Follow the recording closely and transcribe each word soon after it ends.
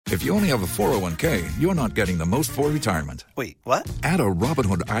If you only have a 401k, you're not getting the most for retirement. Wait, what? Add a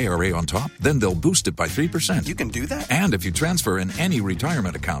Robinhood IRA on top, then they'll boost it by 3%. You can do that? And if you transfer in any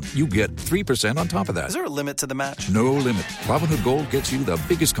retirement account, you get 3% on top of that. Is there a limit to the match? No limit. Robinhood Gold gets you the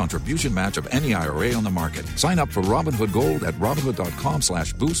biggest contribution match of any IRA on the market. Sign up for Robinhood Gold at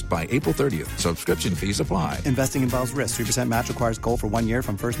Robinhood.com/boost by April 30th. Subscription fees apply. Investing involves risk. 3% match requires gold for 1 year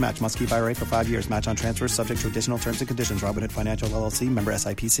from first match. Must keep IRA for 5 years. Match on transfers subject to additional terms and conditions. Robinhood Financial LLC, member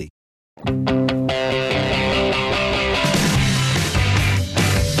SIPC.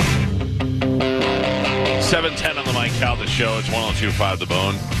 7:10 on the Mike Calda Show. It's 102.5 The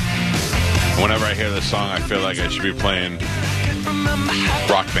Bone. Whenever I hear this song, I feel like I should be playing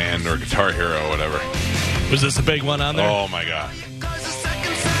Rock Band or Guitar Hero or whatever. Was this a big one on there? Oh, my God.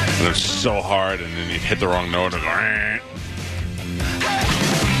 And it's so hard, and then you hit the wrong note. And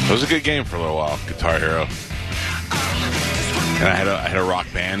it was a good game for a little while, Guitar Hero. And I had a Rock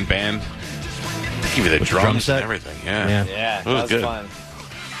Band. Give you the drums and everything. Yeah, that was good. Fun.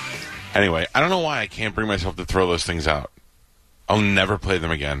 Anyway, I don't know why I can't bring myself to throw those things out. I'll never play them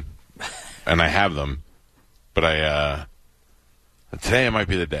again. And I have them. But today might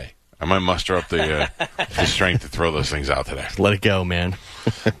be the day. I might muster up the strength to throw those things out today. Let it go, man.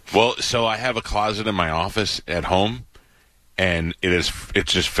 Well, so I have a closet in my office at home, and it's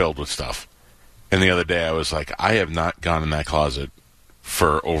just filled with stuff. And the other day I was like, I have not gone in that closet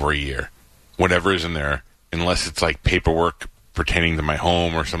for over a year. Whatever is in there, unless it's like paperwork pertaining to my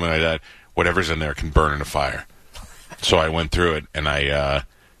home or something like that, whatever's in there can burn in a fire. So I went through it, and I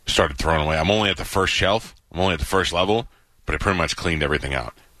started throwing away. I'm only at the first shelf. I'm only at the first level, but I pretty much cleaned everything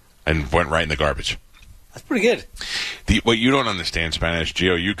out and went right in the garbage. That's pretty good. What you don't understand, Spanish,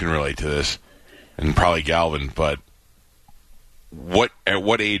 Gio, you can relate to this, and probably Galvin, but at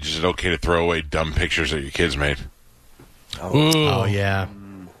what age is it okay to throw away dumb pictures that your kids made? Oh yeah.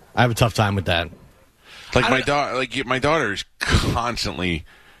 I have a tough time with that. Like my daughter is constantly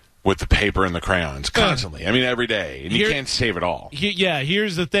with the paper and the crayons. Constantly. I mean, every day. And you can't save it all.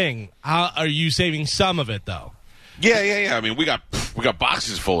 Here's the thing. How are you saving some of it, though? Yeah. I mean, we got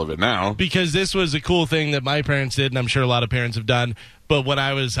boxes full of it now. Because this was a cool thing that my parents did, and I'm sure a lot of parents have done. But when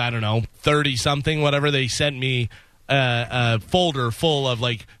I was, 30-something, whatever, they sent me a folder full of,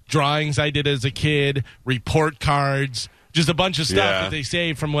 like, drawings I did as a kid, report cards, just a bunch of stuff that they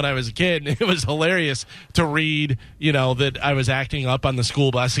saved from when I was a kid. And it was hilarious to read, that I was acting up on the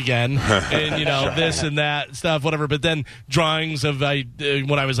school bus again and, this and that stuff, whatever. But then drawings of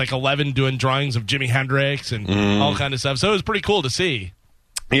when I was like 11 doing drawings of Jimi Hendrix and all kind of stuff. So it was pretty cool to see.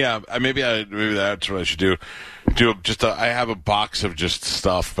 Yeah, maybe that's what I should do. I have a box of just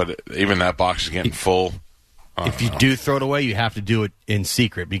stuff, but even that box is getting full. If you do throw it away, you have to do it in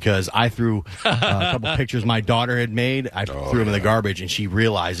secret, because I threw a couple pictures my daughter had made. I threw them in the garbage, and she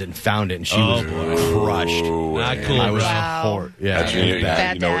realized it and found it, and she was crushed. Not cool. I was Wow.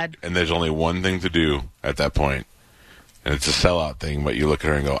 Bad dad. And there's only one thing to do at that point, and it's a sellout thing. But you look at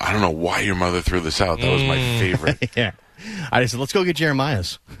her and go, I don't know why your mother threw this out. That was my favorite. Yeah. I just said, let's go get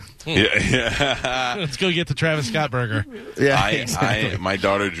Jeremiah's. Yeah. Let's go get the Travis Scott burger. Yeah, exactly. My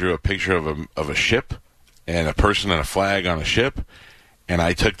daughter drew a picture of a ship and a person and a flag on a ship, and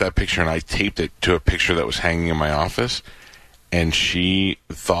I took that picture and I taped it to a picture that was hanging in my office, and she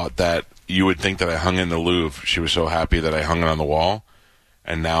thought that you would think that I hung it in the Louvre. She was so happy that I hung it on the wall,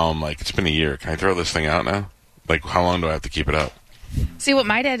 and now I'm like, it's been a year. Can I throw this thing out now? Like, how long do I have to keep it up? See, what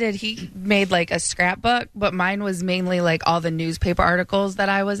my dad did, he made like a scrapbook, but mine was mainly like all the newspaper articles that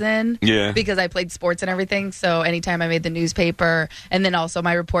I was in. Yeah. Because I played sports and everything. So anytime I made the newspaper, and then also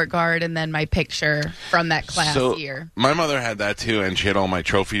my report card, and then my picture from that class year. My mother had that too, and she had all my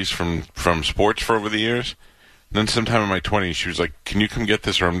trophies from sports for over the years. Then sometime in my 20s, she was like, can you come get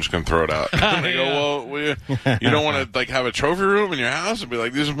this or I'm just going to throw it out? And I go, well, you don't want to like have a trophy room in your house and be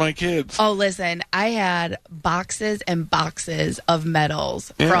like, these are my kids. Oh, listen, I had boxes and boxes of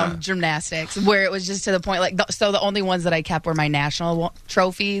medals from gymnastics, where it was just to the point, so the only ones that I kept were my national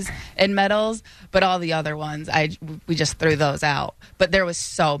trophies and medals, but all the other ones, we just threw those out. But there was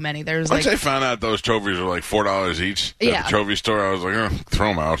so many. Once I found out those trophies were like $4 each at the trophy store, I was like, throw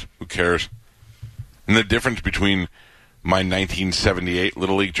them out. Who cares? And the difference between my 1978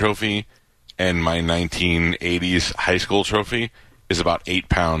 Little League trophy and my 1980s high school trophy is about 8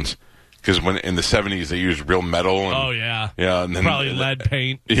 pounds. Because when in the 70s they used real metal. And, and then probably lead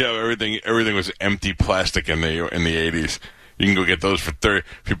paint. Yeah, everything was empty plastic in the 80s. You can go get those for 30.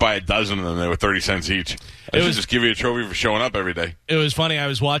 If you buy a dozen of them, they were 30 cents each. It should just give you a trophy for showing up every day. It was funny. I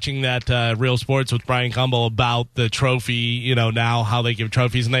was watching that Real Sports with Brian Cumble about the trophy, now how they give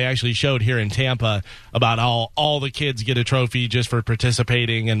trophies. And they actually showed here in Tampa about how all the kids get a trophy just for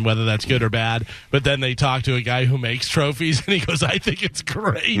participating and whether that's good or bad. But then they talked to a guy who makes trophies, and he goes, I think it's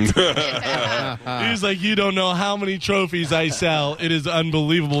great. He's like, you don't know how many trophies I sell. It is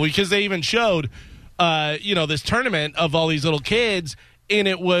unbelievable. Because they even showed, this tournament of all these little kids, and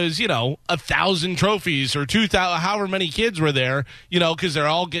it was, 1,000 trophies or 2,000, however many kids were there, because they're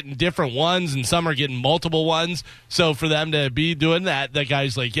all getting different ones and some are getting multiple ones. So for them to be doing that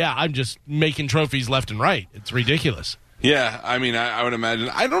guy's like, yeah, I'm just making trophies left and right. It's ridiculous. Yeah, I mean, I would imagine.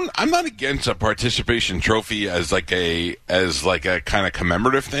 I'm not against a participation trophy as like a kind of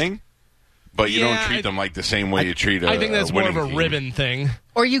commemorative thing. But you don't treat them like the same way you treat a I think that's more of a team. ribbon thing.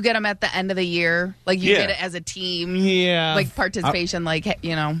 Or you get them at the end of the year. Like, you get it as a team. Yeah. Like, participation, I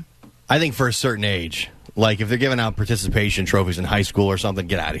think for a certain age. Like, if they're giving out participation trophies in high school or something,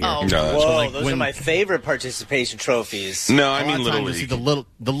 get out of here. Oh. No, Whoa, those are my favorite participation trophies. No, I A lot mean of Little times you see League.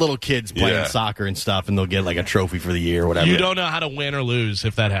 the little kids playing soccer and stuff, and they'll get like a trophy for the year or whatever. You don't know how to win or lose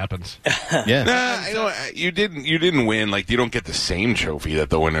if that happens. Yeah. You didn't win. Like, you don't get the same trophy that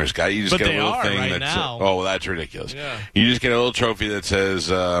the winners got. You just But get they a little are thing right that's now. well, that's ridiculous. Yeah. You just get a little trophy that says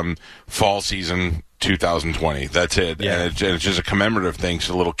fall season 2020. That's it. Yeah. And it's just a commemorative thing,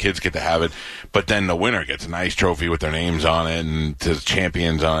 so little kids get to have it. But then the winner gets a nice trophy with their names on it and the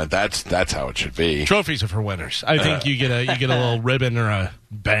champions on it. That's how it should be. Trophies are for winners. I think you get a little ribbon or a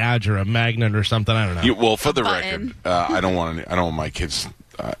badge or a magnet or something. I don't know. Well, for the button. record, I don't want my kids'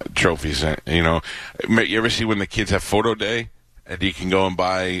 trophies. You ever see when the kids have photo day and you can go and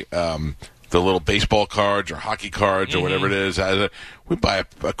buy the little baseball cards or hockey cards or whatever it is? We buy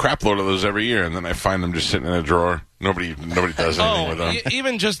a crap load of those every year, and then I find them just sitting in a drawer. Nobody does anything with them.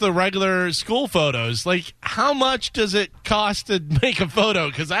 Even just the regular school photos. Like, how much does it cost to make a photo?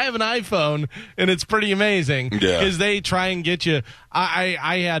 Because I have an iPhone, and it's pretty amazing. Yeah. Because they try and get you.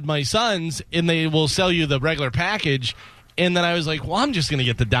 I had my sons, and they will sell you the regular package. And then I was like, well, I'm just going to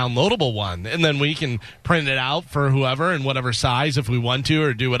get the downloadable one. And then we can print it out for whoever in whatever size if we want to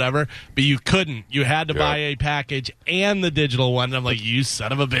or do whatever. But you couldn't. You had to buy a package and the digital one. And I'm like, you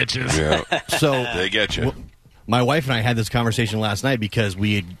son of a bitches. Yeah. So They get you. my wife and I had this conversation last night because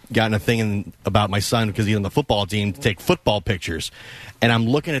we had gotten a thing about my son because he's on the football team to take football pictures. And I'm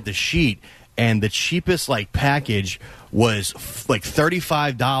looking at the sheet, and the cheapest package was like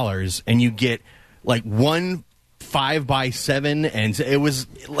 $35, and you get like one 5x7, and it was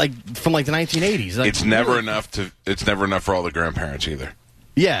like from like the 1980s. Like, It's never enough for all the grandparents either.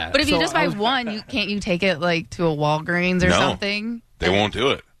 Yeah. But if you So just I buy was- one, can't you take it to a Walgreens or No. something? They won't do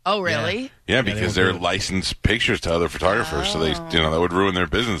it. Oh, really? Yeah, they because won't they're do it. licensed pictures to other photographers, so they, that would ruin their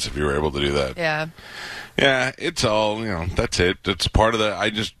business if you were able to do that. Yeah. Yeah, it's all, that's it. It's part of the, I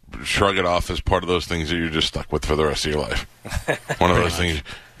just shrug it off as part of those things that you're just stuck with for the rest of your life. One of those things.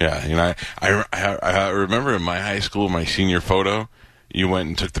 Yeah, I remember in my high school, my senior photo, you went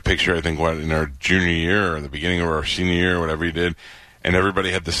and took the picture, I think, in our junior year or the beginning of our senior year, or whatever you did, and everybody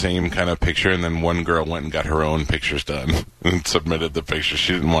had the same kind of picture, and then one girl went and got her own pictures done and submitted the picture.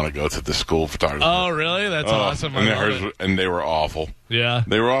 She didn't want to go to the school photographer. Oh, really? That's awesome. And, I love it. and they were awful. Yeah.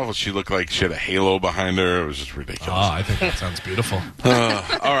 They were awful. She looked like she had a halo behind her. It was just ridiculous. Oh, I think that sounds beautiful.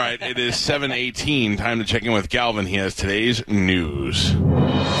 All right, it is 7:18. Time to check in with Galvin. He has today's news.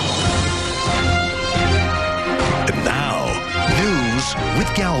 And now, news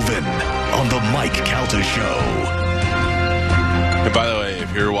with Galvin on the Mike Calta Show. And by the way,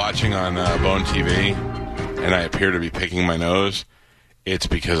 if you're watching on Bone TV and I appear to be picking my nose, it's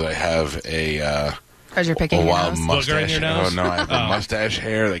because I have a Because you're picking your wild nose. mustache. Booger in your nose? Oh, no, I have a mustache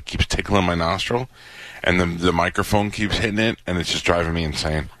hair that keeps tickling my nostril, and the microphone keeps hitting it, and it's just driving me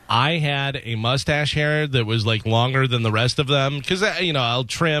insane. I had a mustache hair that was like longer than the rest of them because I'll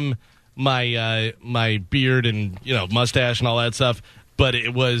trim my my beard and mustache and all that stuff, but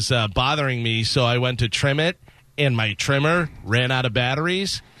it was bothering me, so I went to trim it, and my trimmer ran out of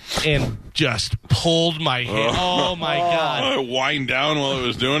batteries and just pulled my hair. Oh my god! I wind down while it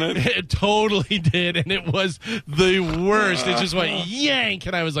was doing it. It totally did, and it was the worst. It just went yank,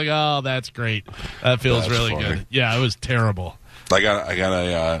 and I was like, "Oh, that's great. That feels That's really funny. good." Yeah, it was terrible. I got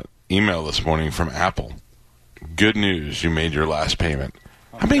a email this morning from Apple. Good news, you made your last payment.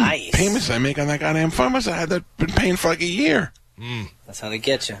 How many Nice. payments did I make on that goddamn phone? I must have had that been paying for like a year. That's how they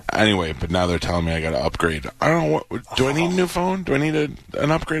get you. Anyway, but now they're telling me I got to upgrade. I don't know what. Do I need a new phone? Do I need an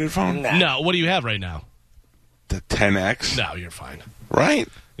upgraded phone? Nah. No, what do you have right now? The 10X, No, you're fine. right?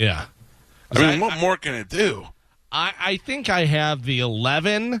 Yeah. I mean, what more can it do? I think I have the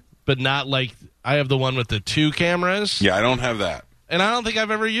 11, but not like I have the one with the 2 cameras. Yeah, I don't have that. And I don't think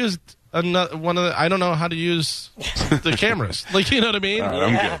I've ever used one of the. I don't know how to use the cameras. Like, you know what I mean? All right,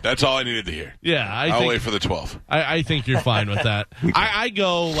 I'm good. That's all I needed to hear. Yeah, I'll wait for the 12. I think you're fine with that. I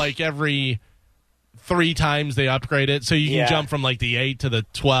go like every 3 times they upgrade it, so you can jump from like the 8 to the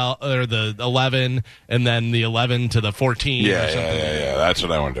 12 or the 11, and then the 11 to the 14. Yeah. That's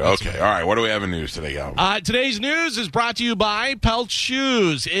what I want to do. Okay, all right. What do we have in news today, Galvin? Today's news is brought to you by Pelt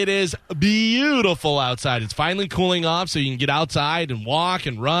Shoes. It is beautiful outside. It's finally cooling off, so you can get outside and walk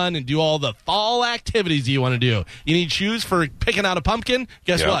and run and do all the fall activities you want to do. You need shoes for picking out a pumpkin?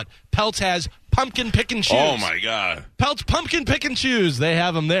 Guess what? Pelts has pumpkin picking shoes. Oh, my God. Pelt's pumpkin picking shoes. They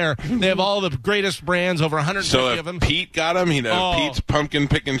have them there. They have all the greatest brands, over 150 of them. Pete got them? Pete's pumpkin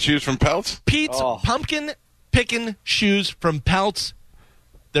picking shoes from Pelts? Pete's pumpkin picking shoes from Pelts.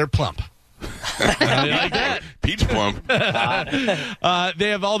 They're plump. I like that. Pete's plump. They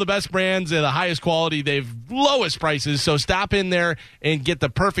have all the best brands, the highest quality. They have lowest prices. So stop in there and get the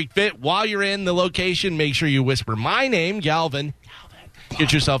perfect fit. While you're in the location, make sure you whisper my name, Galvin.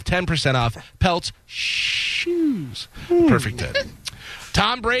 Get yourself 10% off Pelt's shoes. Perfect fit.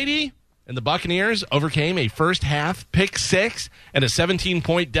 Tom Brady and the Buccaneers overcame a first-half pick 6 and a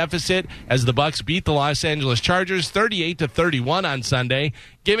 17-point deficit as the Bucs beat the Los Angeles Chargers 38-31 on Sunday,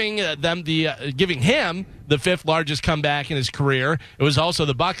 giving him the 5th largest comeback in his career. It was also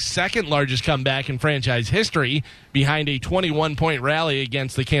the Bucs' 2nd largest comeback in franchise history, behind a 21-point rally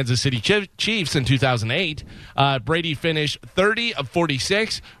against the Kansas City Chiefs in 2008. Brady finished 30 of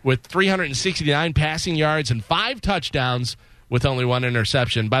 46 with 369 passing yards and 5 touchdowns, with only 1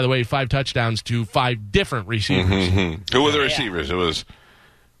 interception. By the way, 5 touchdowns to 5 different receivers. Mm-hmm. Who were the receivers? It was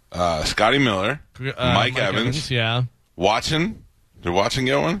Scotty Miller, Mike Evans, Watson. Did Watson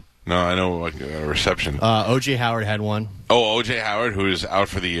get one? No, I know reception. O.J. Howard had one. Oh, O.J. Howard, who is out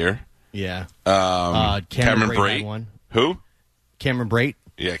for the year. Yeah. Cameron Brate. Had one. Who? Cameron Brate.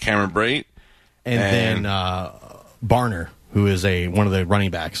 Yeah, Cameron Brate. And then Barner, who is one of the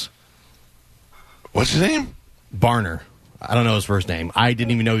running backs. What's his name? Barner. I don't know his first name. I didn't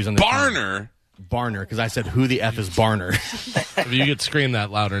even know he was on the Barner? team. Barner, because I said, who the F is Barner? If you could scream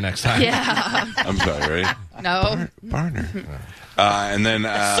that louder next time. Yeah. I'm sorry, right? No. Barner. And then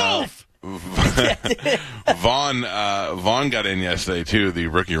Vaughn got in yesterday, too, the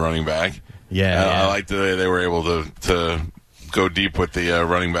rookie running back. Yeah. I liked the way they were able to go deep with the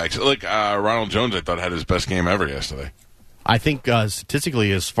running backs. Look, Ronald Jones, I thought, had his best game ever yesterday. I think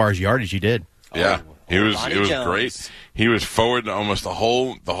statistically, as far as yardage, he did. Yeah. He was Jones. great. He was forward almost the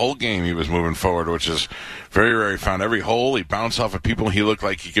whole game. He was moving forward, which is very rare. He found every hole. He bounced off of people. He looked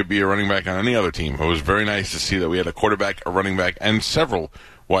like he could be a running back on any other team. It was very nice to see that we had a quarterback, a running back, and several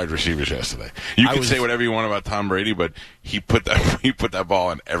wide receivers yesterday. You can say whatever you want about Tom Brady, but he put that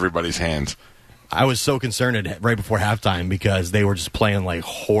ball in everybody's hands. I was so concerned right before halftime because they were just playing like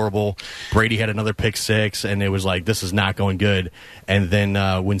horrible. Brady had another pick 6, and it was like, this is not going good. And then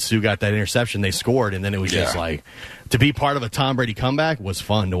when Sue got that interception, they scored, and then it was just like, to be part of a Tom Brady comeback was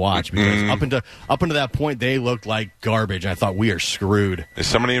fun to watch because up until that point, they looked like garbage. I thought, we are screwed. Is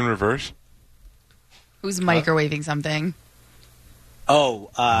somebody in reverse? Who's microwaving something?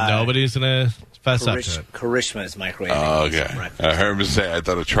 Nobody's going to fess up to it. Karishma is microwaving. Oh, okay. I heard him say, I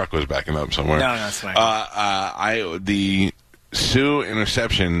thought a truck was backing up somewhere. No, it's microwaving. The Sue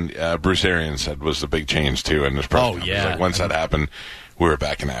interception, Bruce Arians said, was the big change, too. And like, once that happened, we were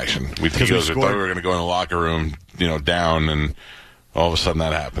back in action. We thought we were going to go in the locker room, down, and all of a sudden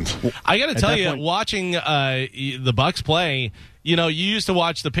that happens. I got to tell you, watching the Bucs play, you used to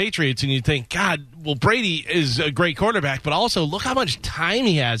watch the Patriots and you think, God, well, Brady is a great quarterback, but also look how much time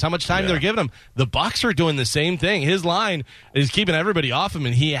he has, how much time they're giving him. The Bucs are doing the same thing. His line is keeping everybody off him,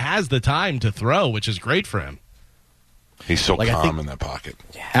 and he has the time to throw, which is great for him. He's so calm in that pocket.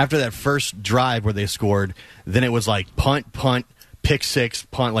 After that first drive where they scored, then it was like punt, pick 6,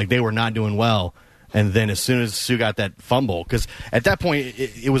 punt, like they were not doing well. And then as soon as Sue got that fumble, because at that point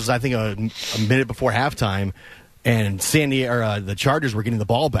it was, I think, a minute before halftime, and the Chargers were getting the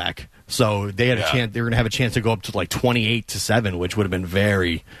ball back, so they had a chance. They were going to have a chance to go up to like 28-7, which would have been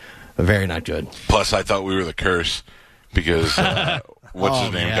very, very not good. Plus, I thought we were the curse because what's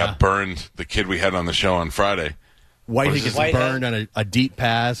his name got burned. The kid we had on the show on Friday. Whitehead gets burned on a deep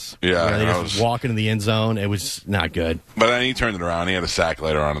pass. Yeah, they just walk into the end zone. It was not good. But then he turned it around. He had a sack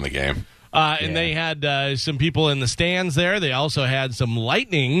later on in the game. And they had some people in the stands there. They also had some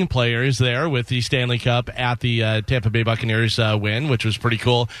Lightning players there with the Stanley Cup at the Tampa Bay Buccaneers win, which was pretty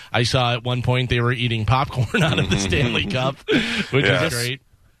cool. I saw at one point they were eating popcorn out of the Stanley Cup, which was great.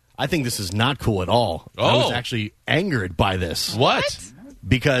 I think this is not cool at all. I was actually angered by this. What?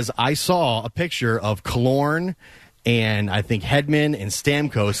 Because I saw a picture of Killorn and I think Hedman and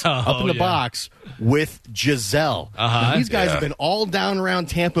Stamkos up in the box with Giselle. Now, these guys have been all down around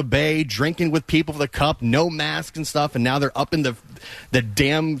Tampa Bay drinking with people for the cup, no masks and stuff, and now they're up in the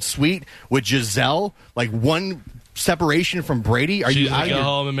damn suite with Giselle, like one separation from Brady. Are She's you out go your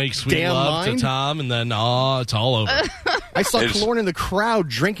home and make sweet damn love mind? to Tom, and then it's all over. I saw Killorn in the crowd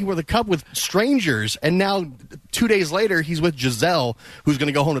drinking with a cup with strangers, and now 2 days later, he's with Giselle, who's going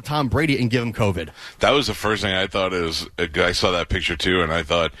to go home to Tom Brady and give him COVID. That was the first thing I thought. I saw that picture too, and I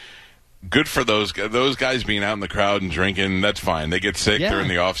thought, good for those guys being out in the crowd and drinking. That's fine. They get sick. Yeah. They're in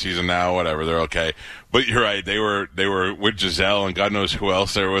the off season now. Whatever. They're okay. But you're right. They were with Giselle, and God knows who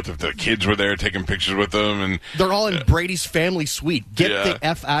else they were with. If the kids were there taking pictures with them, and they're all in Brady's family suite. Get the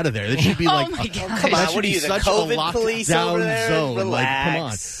F out of there. That should be like, my God. Come that on, should what are be you, the such a COVID police over lockdown there? zone.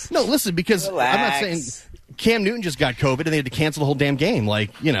 Relax. Like, come on. No, listen, because I'm not saying Cam Newton just got COVID and they had to cancel the whole damn game. Like,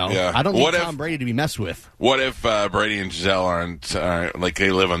 I don't need Tom Brady to be messed with. what if Brady and Giselle aren't like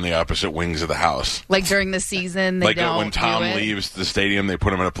they live on the opposite wings of the house? Like during the season, they Like don't when Tom do it. leaves the stadium, they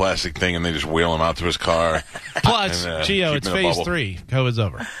put him in a plastic thing and they just wheel him out to his car. Plus, And, Gio, keep it's him in a phase bubble. 3. COVID's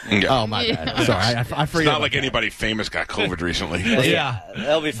over. Yeah. Oh, my bad. Sorry, I forget. It's not about like that. anybody famous got COVID recently. Yeah.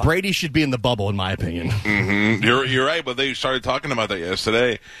 They'll be fine. Brady should be in the bubble, in my opinion. You're right, but they started talking about that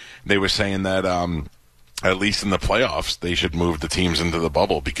yesterday. They were saying that at least in the playoffs, they should move the teams into the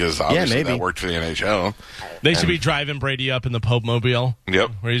bubble because obviously maybe. that worked for the NHL. They should be driving Brady up in the Pope Mobile. Yep.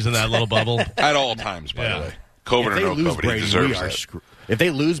 Where he's in that little bubble. At all times, by Yeah. the way. COVID If or they no lose COVID, Brady, he we deserves are that. screwed. If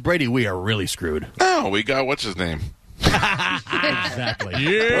they lose Brady, we are really screwed. No, we got, what's his name? Exactly.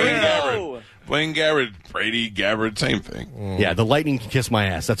 Blaine Gabbard, Brady Gabbard, same thing. Yeah, the Lightning can kiss my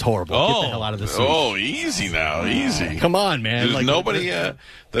ass. That's horrible. Get the hell out of this. Oh, easy now, easy. Come on, man. There's Like, nobody that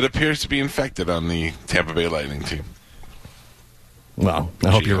appears to be infected on the Tampa Bay Lightning team. Well, I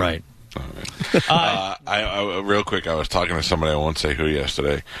hope you're right. I real quick, I was talking to somebody, I won't say who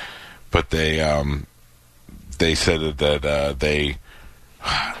yesterday, but they said that they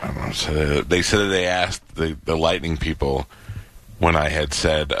said that they asked the Lightning people when I had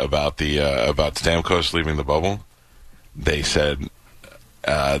said about about Stamkos leaving the bubble. They said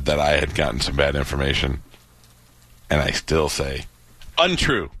that I had gotten some bad information, and I still say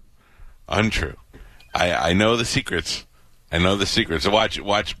untrue. I know the secrets.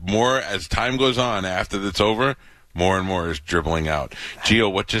 Watch more as time goes on. After it's over, more and more is dribbling out.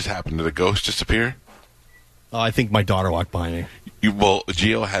 Gio, what just happened? Did the ghost disappear? Oh, I think my daughter walked behind me.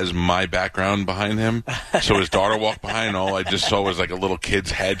 Gio has my background behind him, so his daughter walked behind, and all I just saw was like a little kid's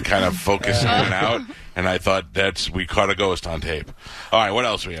head kind of focusing in and out, and I thought we caught a ghost on tape. All right, what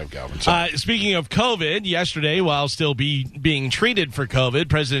else do we have, Galvin? Speaking of COVID, yesterday, while still being treated for COVID,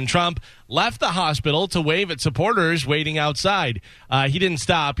 President Trump left the hospital to wave at supporters waiting outside. He didn't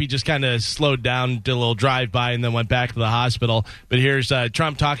stop. He just kind of slowed down, did a little drive-by, and then went back to the hospital. But here's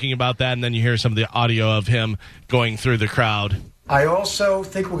Trump talking about that, and then you hear some of the audio of him going through the crowd. I also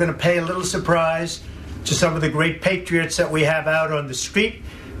think we're going to pay a little surprise to some of the great patriots that we have out on the street.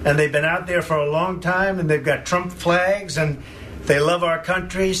 And they've been out there for a long time, and they've got Trump flags, and they love our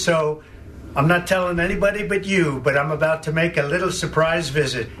country. So I'm not telling anybody but you, but I'm about to make a little surprise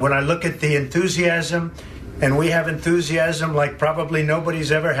visit. When I look at the enthusiasm, and we have enthusiasm like probably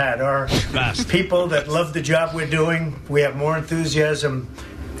nobody's ever had. Our people that love the job we're doing, we have more enthusiasm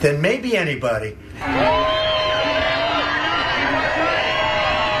than maybe anybody.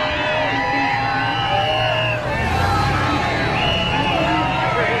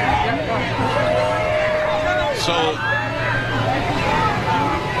 So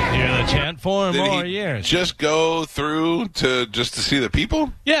You hear the chant 4 did more he years. just go through to see the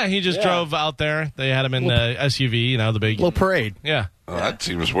people? Yeah, he just drove out there. They had him in the SUV, the big Little parade. Yeah. Oh, that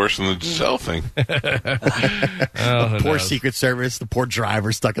seems worse than the Giselle thing. Who Poor knows? Secret Service, the poor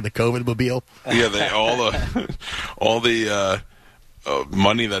driver stuck in the COVID mobile. Yeah, all the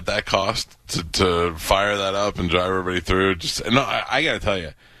money that cost to fire that up and drive everybody through. I got to tell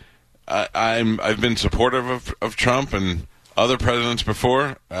you, I've been supportive of Trump and other presidents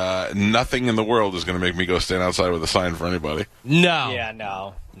before. Nothing in the world is going to make me go stand outside with a sign for anybody. No. Yeah,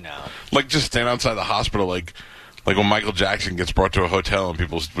 no. Like just stand outside the hospital, like when Michael Jackson gets brought to a hotel and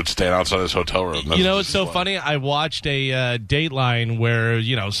people would stand outside his hotel room. It's so funny. I watched a Dateline where,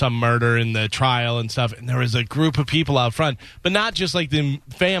 some murder in the trial and stuff, and there was a group of people out front, but not just like the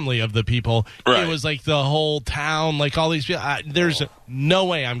family of the people. Right. It was like the whole town, like all these people. There's no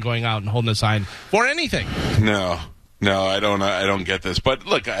way I'm going out and holding a sign for anything. No, I don't get this. But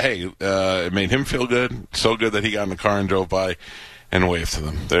look, hey, it made him feel good. So good that he got in the car and drove by. and wave to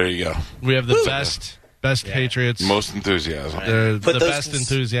them. There you go. We have the best Patriots. Most enthusiasm. They're Put the those best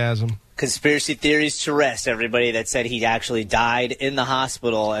enthusiasm. Conspiracy theories to rest. Everybody that said he actually died in the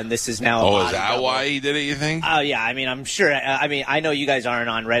hospital, and this is now. Oh, is that why he did it? You think? Oh yeah. I mean, I'm sure. I mean, I know you guys aren't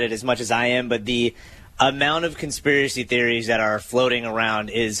on Reddit as much as I am, but the amount of conspiracy theories that are floating around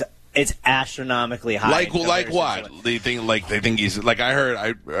it's astronomically high. Like what? They think he's like I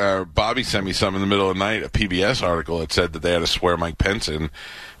heard. Bobby sent me something in the middle of the night, a PBS article that said that they had to swear Mike Pence in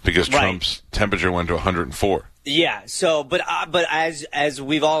because Trump's temperature went to 104. Yeah. So, but as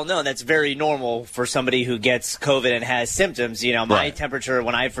we've all known, that's very normal for somebody who gets COVID and has symptoms. You know, my temperature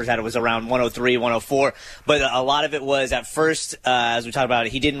when I first had it was around 103, 104. But a lot of it was at first, as we talked about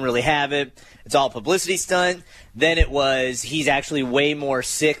it, he didn't really have it. It's all a publicity stunt. Then it was he's actually way more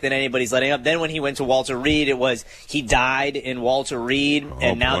sick than anybody's letting up. Then when he went to Walter Reed, it was he died in Walter Reed,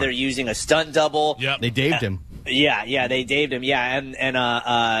 and now they're using a stunt double. Yep, they daved him. Yeah, they daved him. Yeah, and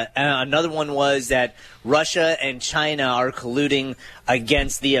another one was that Russia and China are colluding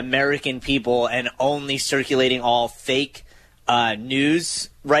against the American people and only circulating all fake news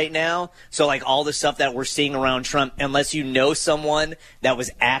right now. So, like, all the stuff that we're seeing around Trump, unless you know someone that was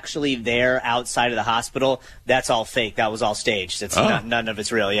actually there outside of the hospital, that's all fake. That was all staged. It's none of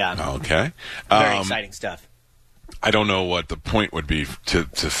it's real, yeah. Okay. Very exciting stuff. I don't know what the point would be to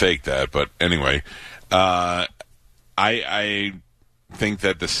fake that, but anyway, I think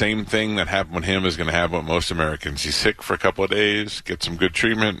that the same thing that happened with him is going to happen with most Americans. He's sick for a couple of days, gets some good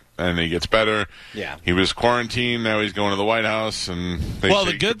treatment, and he gets better. Yeah. He was quarantined. Now he's going to the White House. And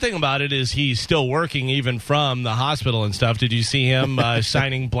the good thing about it is he's still working even from the hospital and stuff. Did you see him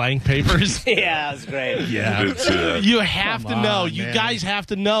signing blank papers? Yeah, that was great. Yeah. You have to know. You guys have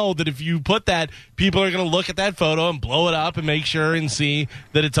to know that if you put that, people are going to look at that photo and blow it up and make sure and see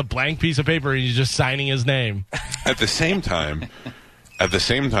that it's a blank piece of paper and he's just signing his name. At the same time,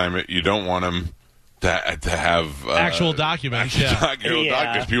 you don't want him to have actual documents.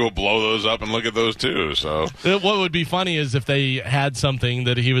 Documents. People blow those up and look at those too. So what would be funny is if they had something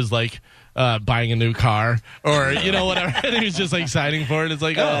that he was like buying a new car or whatever, and he was just like signing for it. It's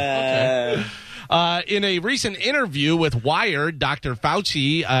like, okay. In a recent interview with Wired, Dr.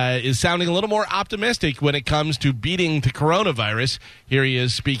 Fauci is sounding a little more optimistic when it comes to beating the coronavirus. Here he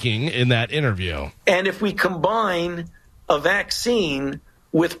is speaking in that interview. And if we combine a vaccine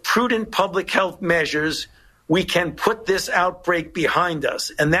with prudent public health measures, we can put this outbreak behind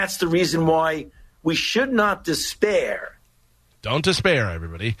us. And that's the reason why we should not despair. Don't despair,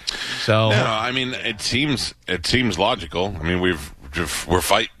 everybody. So, no, I mean, it seems logical. I mean, we're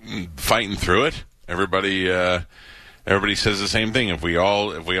fighting through it. Everybody says the same thing. If we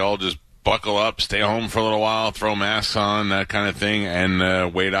all just buckle up, stay home for a little while, throw masks on, that kind of thing,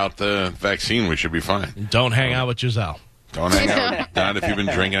 and wait out the vaccine, we should be fine. Don't hang out with Giselle. Don't hang out. Not if you've been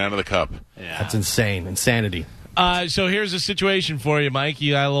drinking out of the cup. Yeah. That's insane. Insanity. So here's a situation for you, Mike.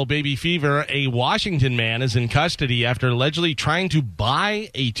 You got a little baby fever. A Washington man is in custody after allegedly trying to buy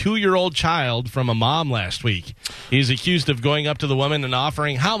a 2-year-old child from a mom last week. He's accused of going up to the woman and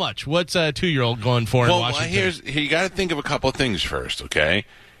offering how much? What's a 2-year-old going for in Washington? You got to think of a couple of things first, okay?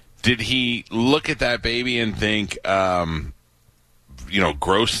 Did he look at that baby and think,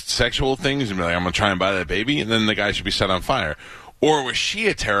 gross sexual things and be like, I'm going to try and buy that baby, and then the guy should be set on fire? Or was she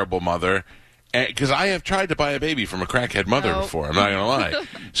a terrible mother? Because I have tried to buy a baby from a crackhead mother before. I'm not going to lie.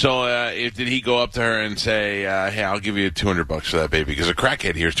 So did he go up to her and say, hey, I'll give you $200 for that baby? Because a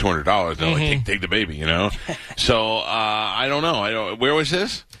crackhead here is $200. They're like, take the baby, So I don't know. Where was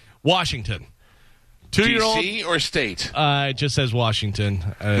this? Washington. 2-year-old? D.C. or state? It just says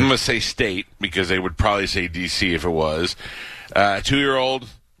Washington. I'm going to say state because they would probably say D.C. if it was. 2-year-old,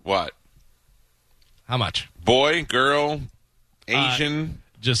 what? How much? Boy, girl, Asian?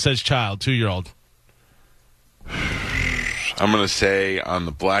 Just says child, 2-year-old. I'm going to say on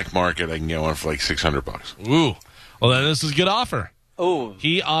the black market I can get one for like $600. Ooh. Well, then this is a good offer. Oh.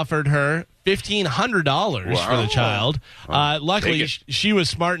 He offered her $1,500 for the child. Luckily, she was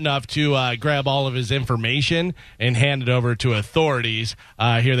smart enough to grab all of his information and hand it over to authorities.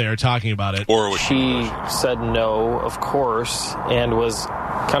 Here they are talking about it. She said no, of course, and was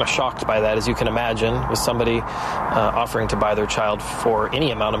kind of shocked by that, as you can imagine, with somebody offering to buy their child for any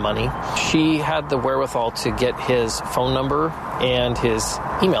amount of money. She had the wherewithal to get his phone number and his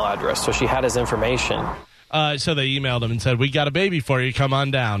email address, so she had his information. So they emailed him and said, we got a baby for you. Come on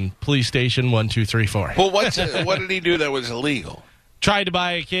down. Police station 1234. Well, what did he do that was illegal? Tried to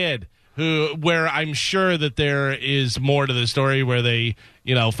buy a kid where I'm sure that there is more to the story where they,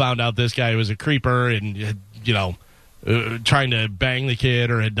 found out this guy was a creeper and, trying to bang the kid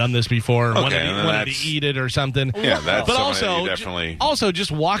or had done this before, or wanted to eat it or something. Yeah, that's but also definitely also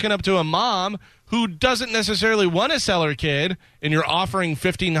just walking up to a mom who doesn't necessarily want to sell her kid, and you're offering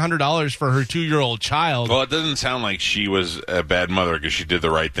 $1,500 for her 2-year-old child. Well, it doesn't sound like she was a bad mother because she did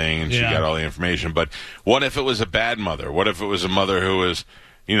the right thing and she got all the information. But what if it was a bad mother? What if it was a mother who was,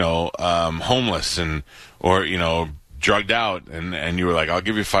 homeless or drugged out, and you were like, I'll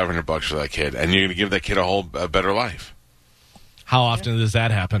give you $500 for that kid, and you're going to give that kid a better life? How often does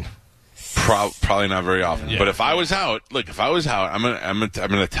that happen? Probably not very often. Yeah. But if I was out, I'm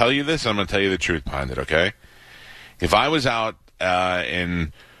gonna tell you this. I'm gonna tell you the truth behind it. Okay. If I was out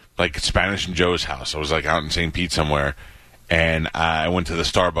in like Spanish and Joe's house, I was like out in St. Pete somewhere, and I went to the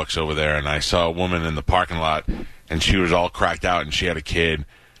Starbucks over there, and I saw a woman in the parking lot, and she was all cracked out, and she had a kid.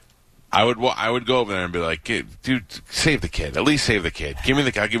 I would go over there and be like, dude, save the kid. At least save the kid.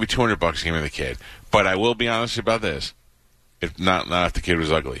 I'll give you $200. Give me the kid. But I will be honest about this. If not if the kid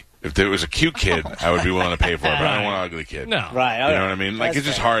was ugly. If there was a cute kid, I would be willing to pay for it, but I don't want an ugly kid. No. Right. You know what I mean? Like, it's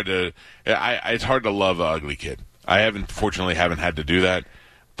just hard to... it's hard to love an ugly kid. I fortunately haven't had to do that.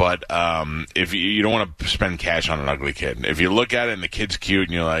 But if you don't want to spend cash on an ugly kid. If you look at it and the kid's cute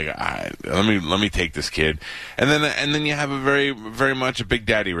and you're like, let me take this kid. And then you have a very, very much a big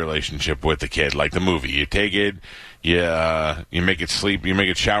daddy relationship with the kid, like the movie. You take it, you make it sleep, you make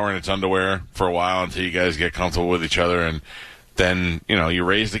it shower in its underwear for a while until you guys get comfortable with each other, and then you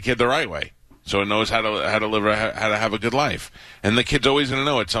raise the kid the right way, so it knows how to live, how to have a good life. And the kid's always going to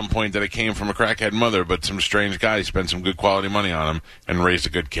know at some point that it came from a crackhead mother, but some strange guy spent some good quality money on him and raised a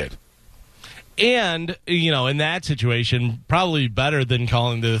good kid. And, in that situation, probably better than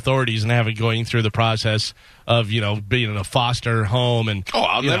calling the authorities and going through the process of, being in a foster home. And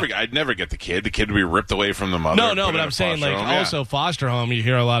I'd never get the kid. The kid would be ripped away from the mother. No, but I'm saying, also foster home, you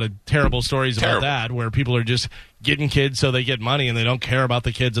hear a lot of terrible stories about that, where people are just getting kids so they get money and they don't care about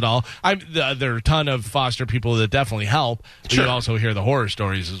the kids at all. There are a ton of foster people that definitely help, but you also hear the horror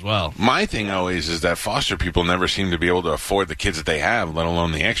stories as well. My thing always is that foster people never seem to be able to afford the kids that they have, let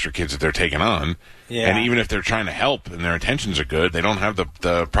alone the extra kids that they're taking on. Yeah. And even if they're trying to help and their intentions are good, they don't have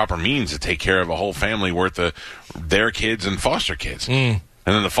the proper means to take care of a whole family worth of their kids and foster kids. And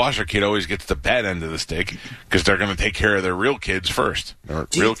then the foster kid always gets the bad end of the stick because they're going to take care of their real kids first. Their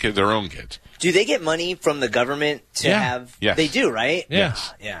own kids. Do they get money from the government to have? Yes. They do, right?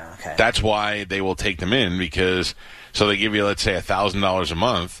 Yes. Yeah, okay. That's why they will take them in, because so they give you, let's say, $1,000 a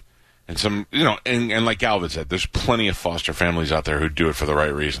month. And some, and like Galvin said, there's plenty of foster families out there who do it for the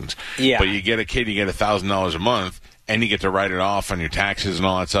right reasons. Yeah. But you get a kid, you get $1,000 a month, and you get to write it off on your taxes and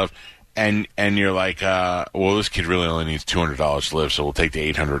all that stuff. And you're like, well, this kid really only needs $200 to live, so we'll take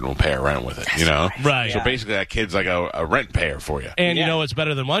the $800 and we'll pay our rent with it. Right. So basically, that kid's like a rent payer for you. And it's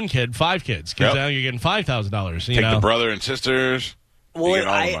better than one kid, 5 kids, because now you're getting $5,000. Take the brother and sisters.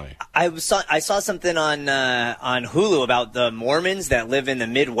 Well, I saw something on Hulu about the Mormons that live in the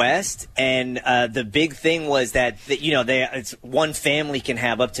Midwest, and the big thing was that it's one family can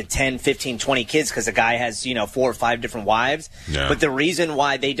have up to 10, 15, 20 kids because the guy has 4 or 5 different wives. Yeah. But the reason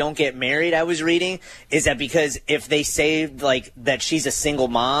why they don't get married, I was reading, is that because if they say that she's a single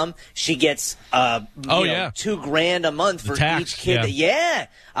mom, she gets $2,000 a month for each kid. Yeah,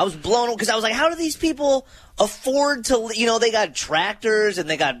 I was blown away because I was like, how do these people afford to, they got tractors and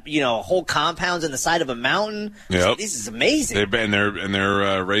they got, whole compounds in the side of a mountain. Yep. This is amazing.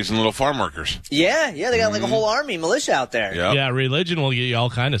 They're raising little farm workers. Yeah, they got like a whole army militia out there. Yep. Yeah, religion will get you all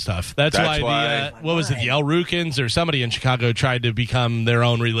kind of stuff. That's why the El Rukins or somebody in Chicago tried to become their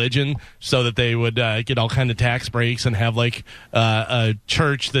own religion so that they would get all kind of tax breaks and have like a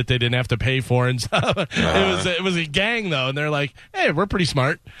church that they didn't have to pay for and stuff. It was a gang though, and they're like, hey, we're pretty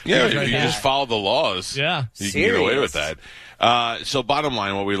smart. Yeah, if you just follow the laws. Yeah. You can get away with that. So bottom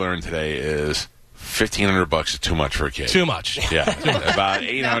line, what we learned today is $1,500 is too much for a kid. Too much. Yeah. About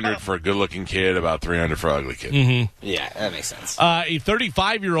 $800 for a good-looking kid, about $300 for an ugly kid. Mm-hmm. Yeah, that makes sense. A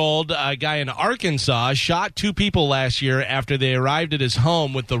 35-year-old guy in Arkansas shot 2 people last year after they arrived at his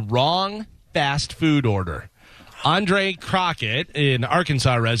home with the wrong fast food order. Andre Crockett, an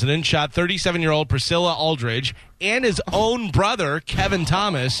Arkansas resident, shot 37-year-old Priscilla Aldridge and his own brother, Kevin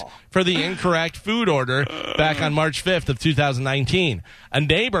Thomas, for the incorrect food order back on March 5th of 2019. A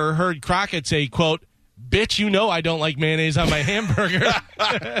neighbor heard Crockett say, quote, "Bitch, I don't like mayonnaise on my hamburger."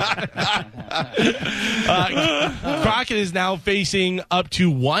 Crockett is now facing up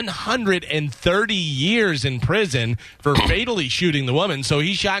to 130 years in prison for fatally shooting the woman. So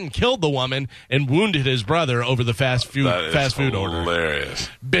he shot and killed the woman and wounded his brother over the fast food order. Hilarious.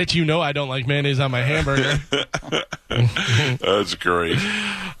 Bitch, I don't like mayonnaise on my hamburger. That's great.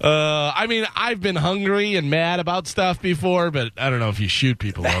 I mean, I've been hungry and mad about stuff before, but I don't know if you shoot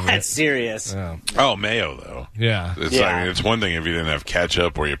people over it. That's serious. Yeah. Oh, mayo, though. Yeah. I mean, it's one thing if you didn't have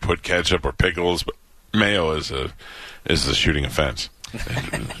ketchup or you put ketchup or pickles, but mayo is the shooting offense.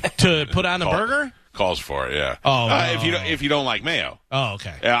 To put on a burger? Calls for it, yeah. Oh, if you don't like mayo. Oh,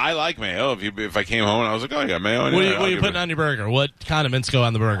 okay. Yeah, I like mayo. If I came home and I was like, oh, you got mayo? What are you putting on your burger? What condiments go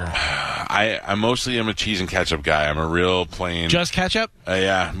on the burger? I mostly am a cheese and ketchup guy. I'm a real plain. Just ketchup?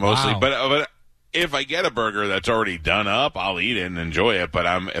 Yeah, mostly. Wow. But if I get a burger that's already done up, I'll eat it and enjoy it. But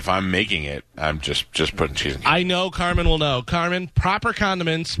if I'm making it, I'm just putting cheese and ketchup. I know Carmen will know. Carmen, proper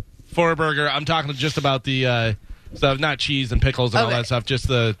condiments for a burger. I'm talking just about the stuff, not cheese and pickles and all that stuff, just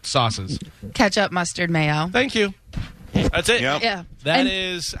the sauces. Ketchup, mustard, mayo. Thank you. That's it. Yep. Yeah. That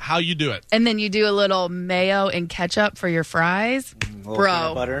is how you do it. And then you do a little mayo and ketchup for your fries. Bro,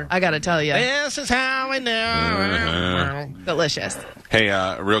 peanut butter. I got to tell you. This is how we do. Delicious. Hey,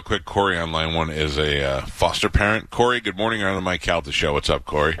 real quick, Corey on line one is a foster parent. Corey, good morning. You're on the Mike Calta show. What's up,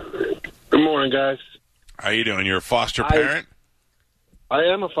 Corey? Good morning, guys. How you doing? You're a foster parent? I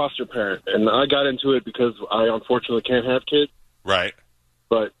am a foster parent, and I got into it because I unfortunately can't have kids. Right.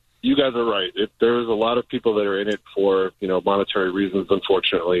 But you guys are right. There's a lot of people that are in it for, monetary reasons,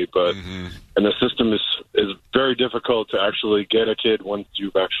 unfortunately. But and the system is very difficult to actually get a kid once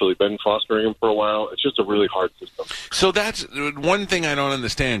you've actually been fostering them for a while. It's just a really hard system. So that's one thing I don't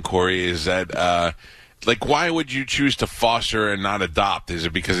understand, Corey, is that why would you choose to foster and not adopt? Is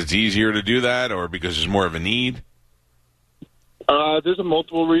it because it's easier to do that, or because there's more of a need? There's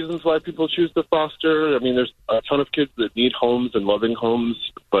multiple reasons why people choose to foster. I mean, there's a ton of kids that need homes and loving homes,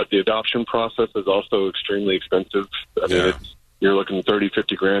 but the adoption process is also extremely expensive. I mean, you're looking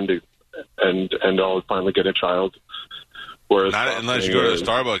 $30-50 $50 and I'll finally get a child. Whereas not unless you go to the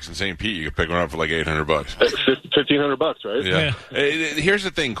Starbucks in St. Pete, you can pick one up for like $800. $1,500, right? Yeah. Here's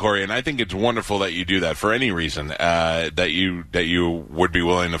the thing, Corey, and I think it's wonderful that you do that for any reason. That you would be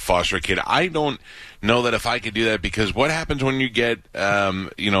willing to foster a kid. I don't know that if I could do that, because what happens when you get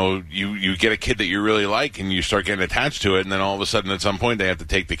you get a kid that you really like and you start getting attached to it, and then all of a sudden at some point they have to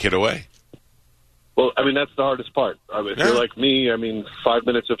take the kid away. Well, I mean, that's the hardest part. If you're like me, I mean, 5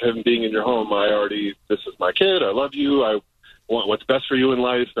 minutes of him being in your home, this is my kid, I love you, I want what's best for you in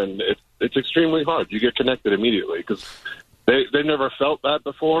life, and it's extremely hard. You get connected immediately because they never felt that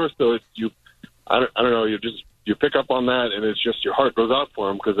before, so I don't know, you pick up on that, and it's just your heart goes out for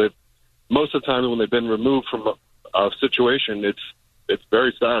them, because most of the time when they've been removed from a situation, it's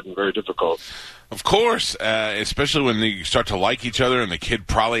very sad and very difficult. Of course, especially when you start to like each other, and the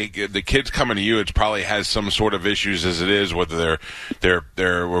kid's coming to you. It probably has some sort of issues as it is, whether they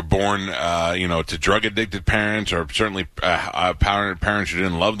were born, to drug addicted parents, or certainly parents who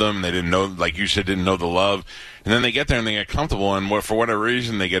didn't love them. They didn't know, like you said, didn't know the love, and then they get there and they get comfortable, and for whatever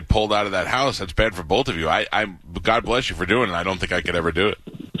reason they get pulled out of that house. That's bad for both of you. I God bless you for doing it. I don't think I could ever do it.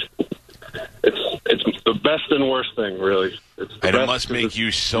 It's the best and worst thing, really. And it must make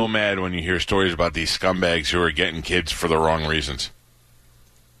you so mad when you hear stories about these scumbags who are getting kids for the wrong reasons.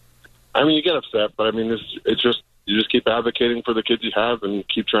 I mean, you get upset, but I mean, you just keep advocating for the kids you have and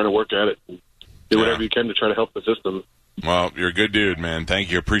keep trying to work at it. And do whatever you can to try to help the system. Well, you're a good dude, man.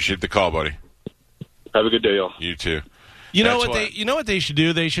 Thank you. Appreciate the call, buddy. Have a good day, y'all. You too. You know what they should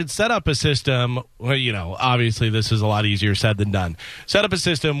do? They should set up a system. Well, obviously this is a lot easier said than done. Set up a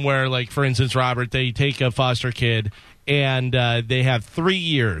system where, like, for instance, Robert, they take a foster kid and they have 3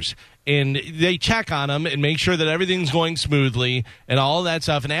 years. And they check on them and make sure that everything's going smoothly and all of that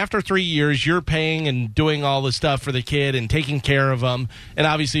stuff. And after 3 years, you're paying and doing all the stuff for the kid and taking care of them. And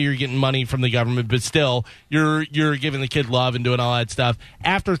obviously, you're getting money from the government, but still, you're giving the kid love and doing all that stuff.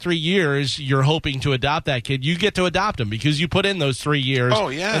 After 3 years, you're hoping to adopt that kid. You get to adopt him because you put in those 3 years. Oh,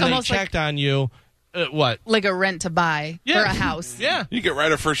 yeah. And they checked on you. What? Like a rent to buy for a house. Yeah. You get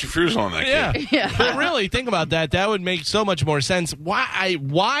right of first refusal on that kid. Yeah. But really, think about that. That would make so much more sense.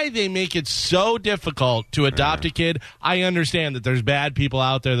 Why they make it so difficult to adopt a kid, I understand that there's bad people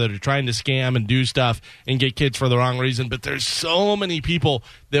out there that are trying to scam and do stuff and get kids for the wrong reason, but there's so many people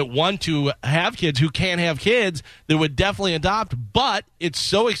that want to have kids who can't have kids that would definitely adopt, but it's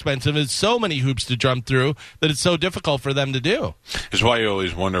so expensive, it's so many hoops to jump through that it's so difficult for them to do. It's why you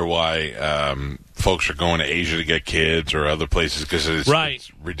always wonder why folks are going to Asia to get kids or other places, because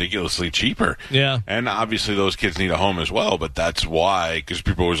it's ridiculously cheaper. Yeah. And obviously those kids need a home as well, but that's why, because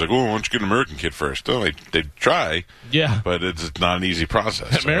people are always like, oh, why don't you get an American kid first? Oh, they try. Yeah. But it's not an easy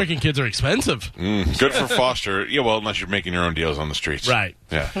process. American kids are expensive. Good for foster. Yeah, well, unless you're making your own deals on the streets. Right.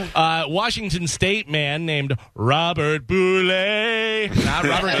 Yeah. Yeah. Washington State man named Robert Boulay, not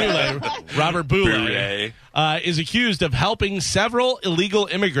Robert Boulay, Robert Boulay, is accused of helping several illegal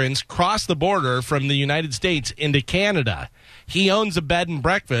immigrants cross the border from the United States into Canada. He owns a bed and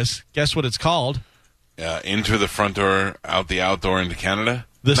breakfast. Guess what it's called? Into the front door, out the outdoor into Canada?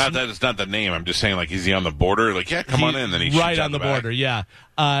 Not that it's not the name. I'm just saying, like, is he on the border? Like, yeah, come on in. Then he right on the border, yeah.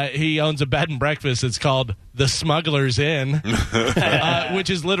 He owns a bed and breakfast. It's called the Smuggler's Inn,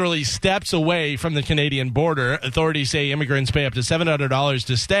 which is literally steps away from the Canadian border. Authorities say immigrants pay up to $700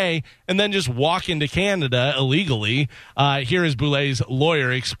 to stay and then just walk into Canada illegally. Here is Boulay's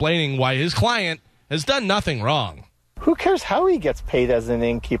lawyer explaining why his client has done nothing wrong. Who cares how he gets paid as an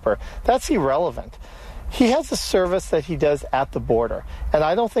innkeeper? That's irrelevant. He has a service that he does at the border, and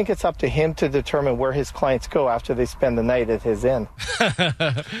I don't think it's up to him to determine where his clients go after they spend the night at his inn.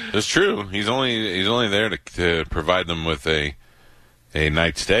 It's true. He's only there to provide them with a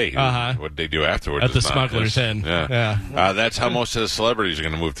night stay. What they do afterwards at the Smuggler's Inn. Yeah. That's how most of the celebrities are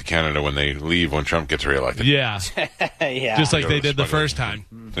going to move to Canada when they leave when Trump gets reelected. Yeah. Just like they did the first time.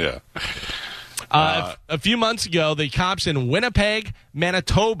 Yeah. A few months ago, the cops in Winnipeg,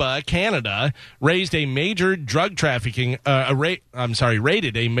 Manitoba, Canada, raided a major drug trafficking ring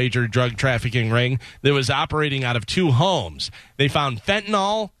that was operating out of two homes. They found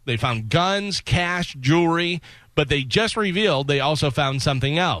fentanyl, they found guns, cash, jewelry, but they just revealed they also found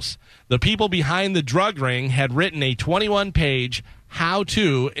something else. The people behind the drug ring had written a 21-page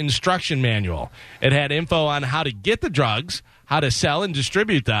how-to instruction manual. It had info on how to get the drugs, how to sell and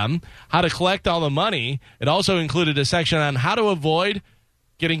distribute them, how to collect all the money. It also included a section on how to avoid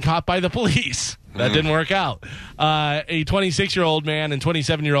getting caught by the police. That didn't work out. A 26-year-old man and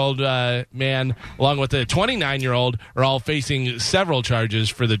 27-year-old man, along with a 29-year-old, are all facing several charges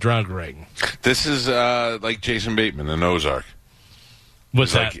for the drug ring. This is like Jason Bateman in Ozark.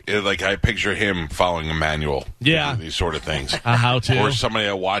 What's that? Like I picture him following a manual. Yeah. These sort of things. How to. Or somebody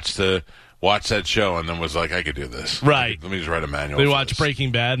that watched that show and then was like, I could do this. Right. Let me just write a manual. They watch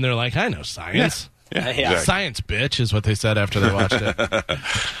Breaking Bad and they're like, I know science. Yeah, exactly. Science, bitch, is what they said after they watched it.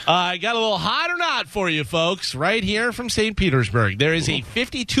 I got a little hot or not for you, folks, right here from St. Petersburg. There is a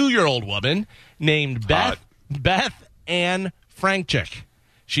 52-year-old woman named Beth Ann Frankchik.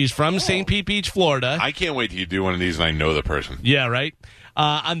 She's from St. Pete Beach, Florida. I can't wait till you do one of these and I know the person. Yeah, right?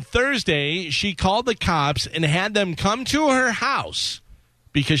 On Thursday, she called the cops and had them come to her house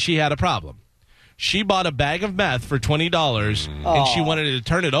because she had a problem. She bought a bag of meth for $20, and she wanted to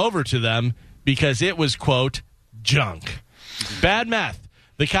turn it over to them because it was, quote, junk. Bad meth.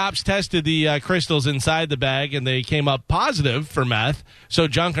 The cops tested the crystals inside the bag, and they came up positive for meth. So,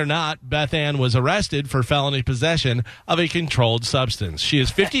 junk or not, Beth Ann was arrested for felony possession of a controlled substance. She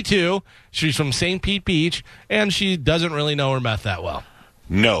is 52. She's from St. Pete Beach, and she doesn't really know her meth that well.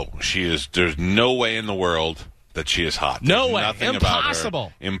 No, she is. There's no way in the world that she is hot. No There's way. Nothing Impossible.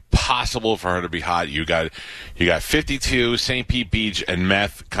 About her. Impossible for her to be hot. You got 52, St. Pete Beach, and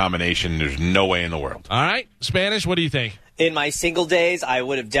meth combination. There's no way in the world. All right. Spanish, what do you think? In my single days, I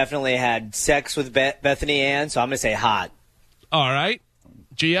would have definitely had sex with Bethany Ann, so I'm going to say hot. All right.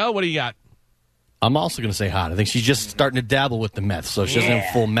 Gio, what do you got? I'm also going to say hot. I think she's just starting to dabble with the meth, so she doesn't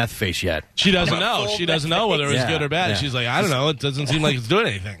have full meth face yet. She doesn't know. She doesn't know whether it was good or bad. Yeah. She's like, I don't know. It doesn't seem like it's doing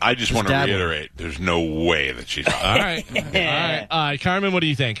anything. I just want to reiterate, there's no way that she's hot. All right. All right. Carmen, what do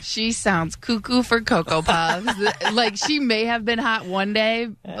you think? She sounds cuckoo for Cocoa Puffs. Like, she may have been hot one day,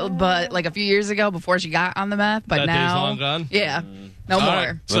 but like a few years ago before she got on the meth, but that now. day's long gone? Yeah. No more.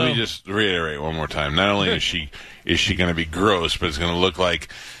 Right. Let me just reiterate one more time. Not only is she going to be gross, but it's going to look like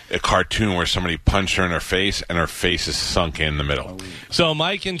a cartoon where somebody punched her in her face and her face is sunk in the middle. So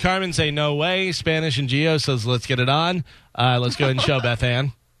Mike and Carmen say no way. Spanish and Gio says let's get it on. Let's go ahead and show Beth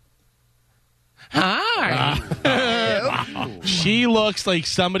Ann. Hi. She looks like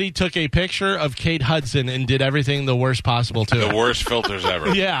somebody took a picture of Kate Hudson and did everything the worst possible to The her. worst filters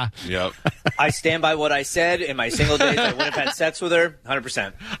ever. Yeah. Yep. I stand by what I said. In my single days, I would have had sex with her,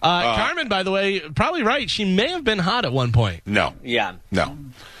 100%. Carmen, by the way, probably right. She may have been hot at one point. No. Yeah. No.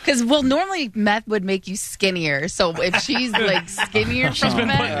 Because, well, normally meth would make you skinnier. So if she's, like, skinnier She's from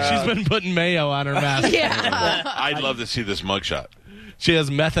meth. been putting mayo on her mask. Yeah. I'd love to see this mugshot. She has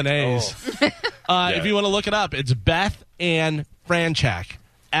methanase. If you want to look it up, it's Beth Ann Franchak.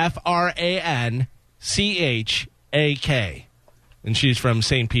 Franchak. And she's from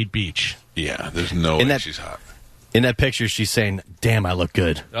St. Pete Beach. Yeah, there's no way she's hot. In that picture, she's saying, damn, I look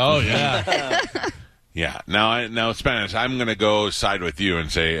good. Oh, yeah. Yeah. Now, Spanish, I'm going to go side with you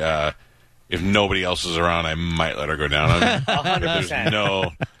and say if nobody else is around, I might let her go down on me.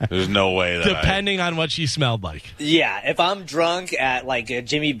 100%. There's no way that Depending on what she smelled like. Yeah, if I'm drunk at like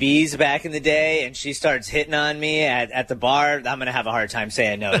Jimmy B's back in the day and she starts hitting on me at the bar, I'm going to have a hard time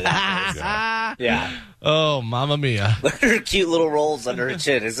saying no to that. Yeah. Oh, mamma mia. Look at her cute little rolls under her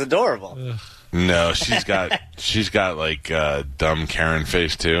chin. It's adorable. No, she's got like dumb Karen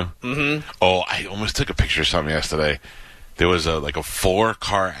face too. Mm-hmm. Oh, I almost took a picture of something yesterday. There was a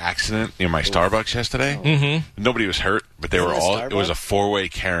 4-car accident near my Starbucks yesterday. Mm-hmm. Nobody was hurt, but they were all. It was a 4-way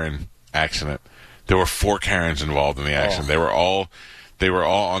Karen accident. There were 4 Karens involved in the accident. They were all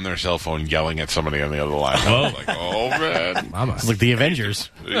on their cell phone yelling at somebody on the other line. I was like, oh man, Mama. It's like the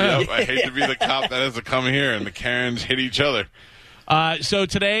Avengers. Yep, I hate to be the cop that has to come here and the Karens hit each other. So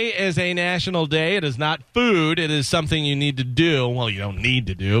today is a national day. It is not food. It is something you need to do. Well, you don't need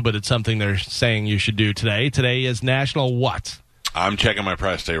to do, but it's something they're saying you should do today. Today is National what? I'm checking my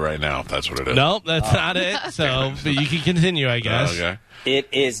prostate right now, if that's what it is. Nope, that's not it. So but you can continue, I guess. Okay. It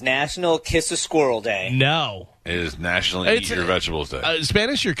is National Kiss a Squirrel Day. No. It is National Eat Your Vegetables Day.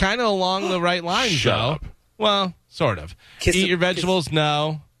 Spanish, you're kind of along the right lines, Shut Joe. up. Well, sort of. Eat your vegetables?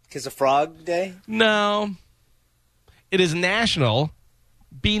 No. Kiss a Frog Day? No. It is National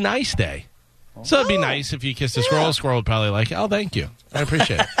Be Nice Day. So it'd be nice if you kissed a squirrel. A squirrel would probably like it. Oh, thank you. I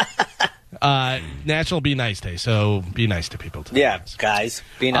appreciate it. National Be Nice Day. So be nice to people today. Yeah, guys.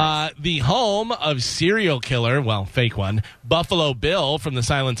 Be nice. The home of serial killer, well, fake one, Buffalo Bill from The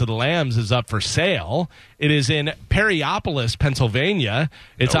Silence of the Lambs is up for sale. It is in Perryopolis, Pennsylvania.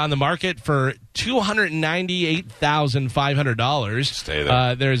 It's on the market for $298,500. Stay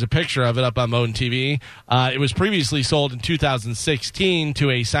there. There's a picture of it up on Moan TV. It was previously sold in 2016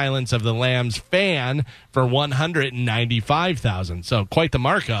 to a Silence of the Lambs fan for $195,000. So quite the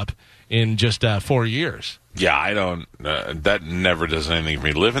markup in just 4 years. Yeah, I don't. That never does anything for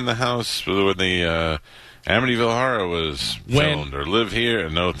me. Live in the house when the Amityville Horror was filmed, or live here.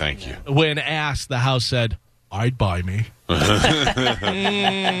 No, thank you. When asked, the house said, "I'd buy me." Thank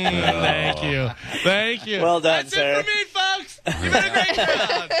you. Thank you. Well done, That's sir. it for me, folks. You've been a great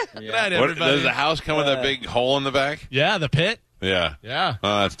job. Good night, everybody. Does the house come with a big hole in the back? Yeah, the pit. Yeah. Yeah.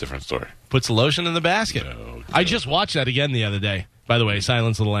 Oh, that's a different story. Puts the lotion in the basket. No, I just watched that again the other day. By the way,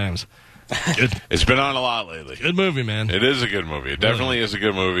 Silence of the Lambs. Good. It's been on a lot lately. Good movie, man. It is a good movie. It definitely is a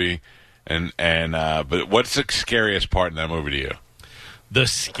good movie. But what's the scariest part in that movie to you? The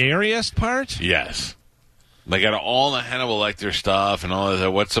scariest part? Yes. Like, out of all the Hannibal Lecter stuff and all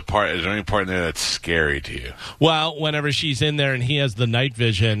that, what's the part? Is there any part in there that's scary to you? Well, whenever she's in there and he has the night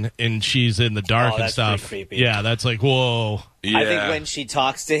vision and she's in the dark and that's stuff. pretty creepy. Yeah, that's like, whoa. Yeah. I think when she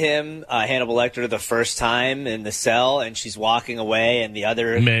talks to him, Hannibal Lecter, the first time in the cell, and she's walking away, and the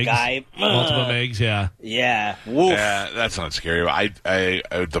other Megs. guy, Multiple Megs, yeah. yeah, woof. Yeah, that's not scary.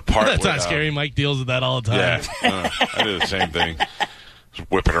 The part That's with, not scary. Mike deals with that all the time. Yeah, I do the same thing.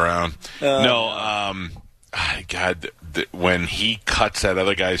 Just whip it around. God, when he cuts that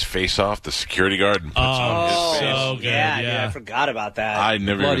other guy's face off, the security guard, and puts it on his face. So good. yeah, Yeah. dude, I forgot about that. I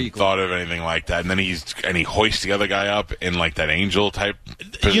never even thought of anything like that. And then he hoists the other guy up in like that angel type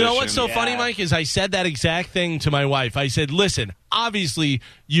position. You know what's so funny, Mike, is I said that exact thing to my wife. I said, listen, obviously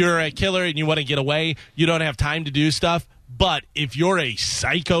you're a killer and you want to get away. You don't have time to do stuff. But if you're a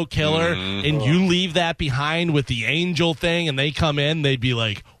psycho killer and you leave that behind with the angel thing and they come in, they'd be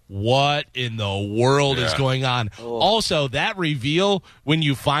like, what in the world is going on? Also, that reveal when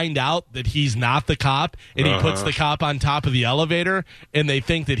you find out that he's not the cop and he puts the cop on top of the elevator and they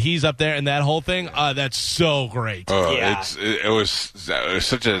think that he's up there and that whole thing, that's so great. It was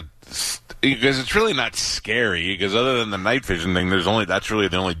such a... Because it's really not scary, because other than the night vision thing, that's really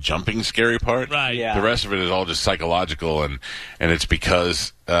the only jumping scary part. Right. Yeah. The rest of it is all just psychological, and it's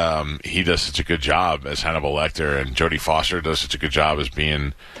because he does such a good job as Hannibal Lecter, and Jodie Foster does such a good job as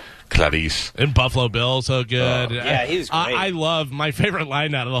being Clarice. And Buffalo Bill, so good. Yeah, he was great. I love, my favorite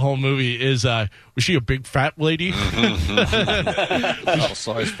line out of the whole movie is, was she a big fat lady?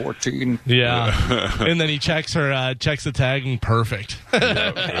 Size 14. Yeah. And then he checks the tag and perfect.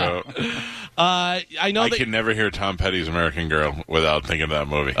 Yep. I know I that. can never hear Tom Petty's American Girl without thinking of that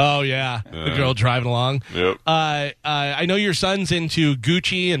movie. Oh, yeah. The girl driving along. Yep. I know your son's into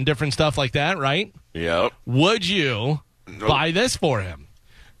Gucci and different stuff like that, right? Yep. Would you buy this for him?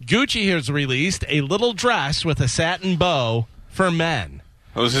 Gucci has released a little dress with a satin bow for men.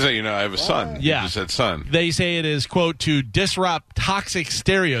 I was going to say, I have a son. Yeah. You just said son. They say it is, quote, to disrupt toxic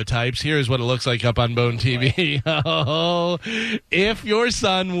stereotypes. Here's what it looks like up on Bone TV. Oh, if your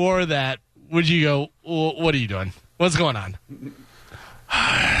son wore that, would you go, what are you doing? What's going on?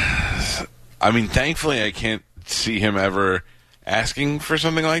 I mean, thankfully, I can't see him ever asking for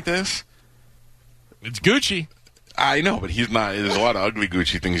something like this. It's Gucci. I know, but he's not. There's a lot of ugly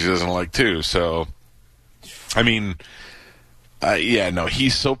Gucci things he doesn't like, too. So, I mean,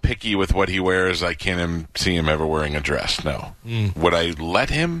 he's so picky with what he wears, I can't see him ever wearing a dress, no. Would I let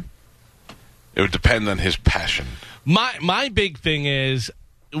him? It would depend on his passion. My big thing is,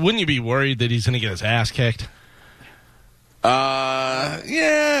 wouldn't you be worried that he's going to get his ass kicked? Yeah,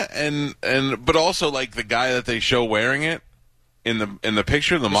 but also, like, the guy that they show wearing it in the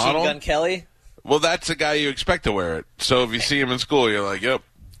picture, the model. Machine Gun Kelly? Well, that's the guy you expect to wear it. So if you see him in school, you're like, yep,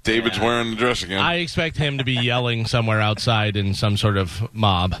 David's wearing the dress again. I expect him to be yelling somewhere outside in some sort of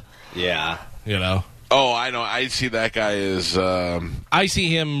mob. Yeah. You know? Oh, I know. I see that guy as... I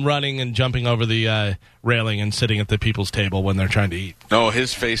see him running and jumping over the railing and sitting at the people's table when they're trying to eat. No,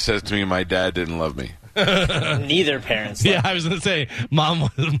 his face says to me, my dad didn't love me. Neither parents. Yeah, I was going to say, mom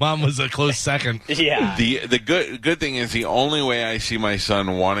was a close second. Yeah. The good thing is the only way I see my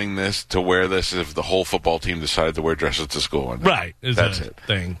son wanting this to wear this is if the whole football team decided to wear dresses to school one day. Right. That's it.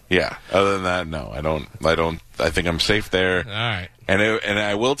 Thing. Yeah. Other than that, no, I don't. I think I'm safe there. All right. And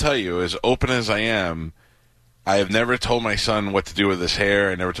I will tell you, as open as I am, I have never told my son what to do with his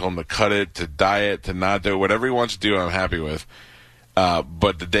hair. I never told him to cut it, to dye it, to not do it. Whatever he wants to do, I'm happy with.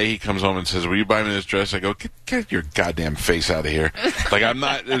 But the day he comes home and says, will you buy me this dress? I go, get your goddamn face out of here. Like,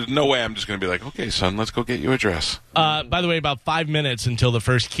 there's no way I'm just going to be like, okay, son, let's go get you a dress. By the way, about 5 minutes until the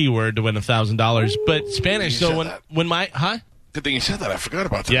first keyword to win $1,000. But Spanish, so when my, Good thing you said that. I forgot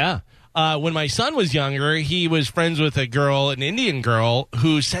about that. Yeah. When my son was younger, he was friends with a girl, an Indian girl,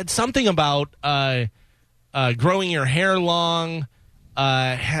 who said something about growing your hair long.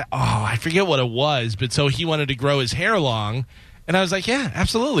 I forget what it was, but so he wanted to grow his hair long. And I was like, yeah,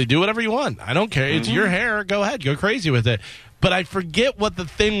 absolutely. Do whatever you want. I don't care. It's your hair. Go ahead. Go crazy with it. But I forget what the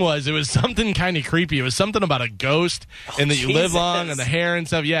thing was. It was something kind of creepy. It was something about a ghost and that you live long and the hair and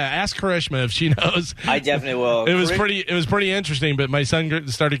stuff. Yeah, ask Karishma if she knows. I definitely will. It was pretty interesting, but my son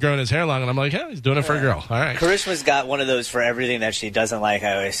started growing his hair long, and I'm like, yeah, he's doing it for a girl. All right. Karishma's got one of those for everything that she doesn't like,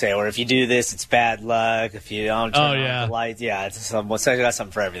 I always say. Or if you do this, it's bad luck. If you don't turn on the lights, it's got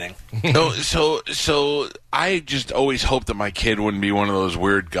something for everything. So I just always hoped that my kid wouldn't be one of those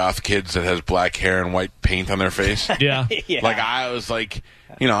weird goth kids that has black hair and white paint on their face. Yeah. Like, I was like,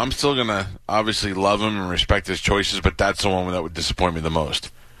 I'm still going to obviously love him and respect his choices, but that's the one that would disappoint me the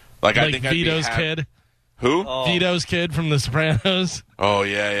most. Like I think Vito's kid? Who? Oh. Vito's kid from The Sopranos. Oh,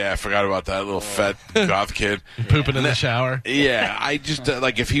 yeah. I forgot about that little fat goth kid. Pooping in the shower. Yeah, I just,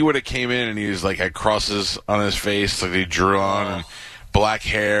 if he would have came in and he was, had crosses on his face, like he drew on, and black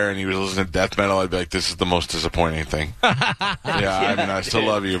hair, and he was listening to death metal, I'd be like, this is the most disappointing thing. I still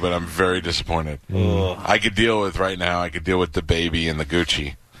love you, but I'm very disappointed. I could deal with the baby and the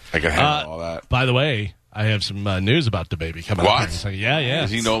Gucci. I could handle all that. By the way, I have some news about the baby coming up. What? Yeah.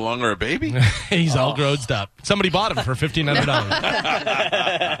 Is he no longer a baby? He's all grown up. Somebody bought him for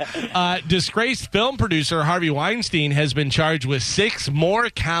 $1,500. Disgraced film producer Harvey Weinstein has been charged with 6 more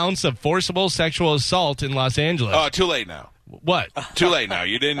counts of forcible sexual assault in Los Angeles. Oh, too late now. What? Too late now.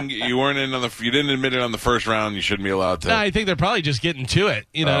 You didn't admit it on the first round. You shouldn't be allowed to. No, I think they're probably just getting to it.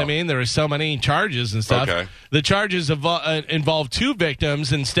 You know what I mean? There are so many charges and stuff. Okay. The charges involve 2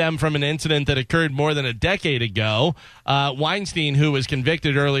 victims and stem from an incident that occurred more than a decade ago. Weinstein, who was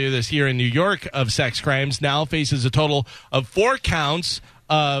convicted earlier this year in New York of sex crimes, now faces a total of 4 counts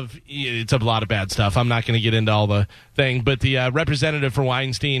it's a lot of bad stuff. I'm not going to get into all the thing, but the representative for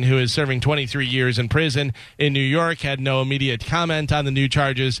Weinstein, who is serving 23 years in prison in New York, had no immediate comment on the new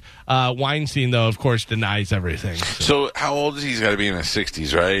charges. Weinstein, though, of course, denies everything. So how old is he? He's got to be in his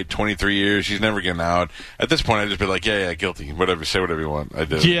 60s, right? 23 years. He's never getting out. At this point, I'd just be like, yeah, guilty. Whatever. Say whatever you want. I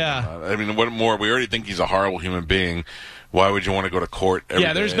did. Yeah. I mean, what more? We already think he's a horrible human being. Why would you want to go to court every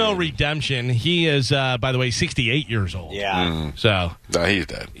day? There's no redemption. He is, by the way, 68 years old. Yeah. So. No, he's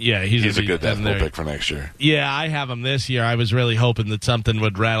dead. Yeah, he's a good death row pick for next year. Yeah, I have him this year. I was really hoping that something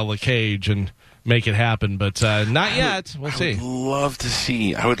would rattle the cage and make it happen, but not yet. We'll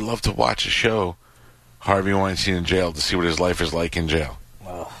see. I would love to watch a show, Harvey Weinstein in jail, to see what his life is like in jail.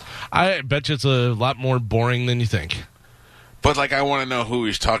 Wow. I bet you it's a lot more boring than you think. But, I want to know who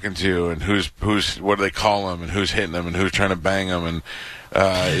he's talking to and who's what do they call him and who's hitting him and who's trying to bang him and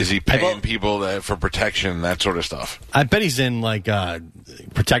is he paying people for protection, that sort of stuff. I bet he's in,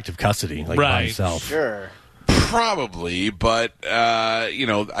 protective custody, by himself. Sure. Probably, but,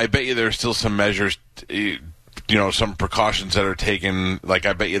 I bet you there's still some measures, some precautions that are taken.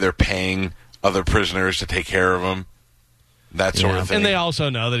 I bet you they're paying other prisoners to take care of them. That sort of thing. And they also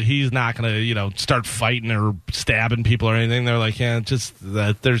know that he's not going to, start fighting or stabbing people or anything. They're like, there's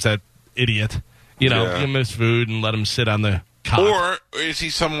that idiot. Give him his food and let him sit on the cock. Or is he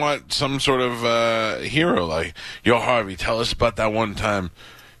somewhat some sort of hero? Like, yo, Harvey, tell us about that one time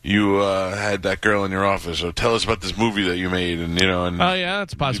you had that girl in your office, or tell us about this movie that you made, and oh yeah,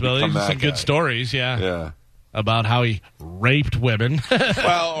 it's a possibility. Some good stories, yeah, about how he raped women.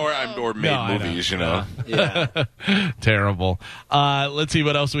 Well, or made movies, Yeah. Terrible. Let's see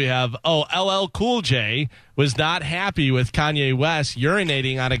what else we have. Oh, LL Cool J was not happy with Kanye West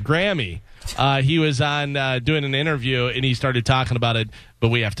urinating on a Grammy. He was on doing an interview, and he started talking about it, but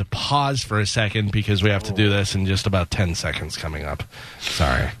we have to pause for a second because we have to do this in just about 10 seconds coming up.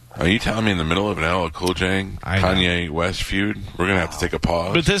 Sorry. Are you telling me in the middle of an LL Cool J Kanye West feud, we're going to have to take a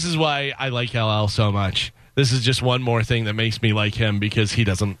pause? But this is why I like LL so much. This is just one more thing that makes me like him, because he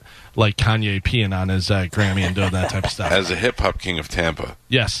doesn't like Kanye peeing on his Grammy and doing that type of stuff. As a hip-hop king of Tampa.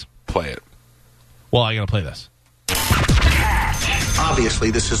 Yes. Play it. Well, I got to play this.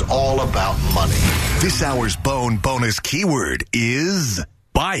 Obviously, this is all about money. This hour's bonus keyword is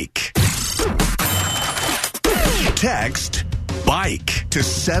bike. Text bike to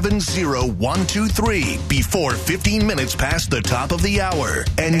 70123 before 15 minutes past the top of the hour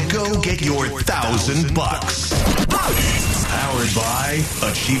and go get your $1,000. Powered by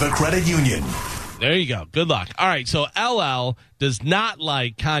Achieva Credit Union. There you go. Good luck. All right, so LL does not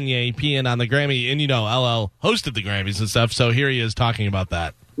like Kanye peeing on the Grammy, and LL hosted the Grammys and stuff, so here he is talking about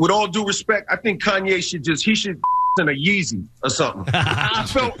that. With all due respect, I think Kanye should in a Yeezy or something. I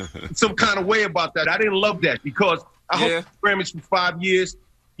felt some kind of way about that. I didn't love that because I hosted the Grammys for 5 years.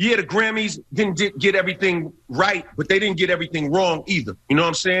 Yeah, the Grammys didn't get everything right, but they didn't get everything wrong either. You know what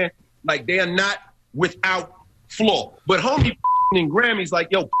I'm saying? Like, they are not without flaw. But homie in Grammys, like,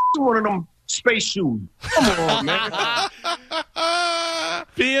 yo, one of them space shoes. Come on, man.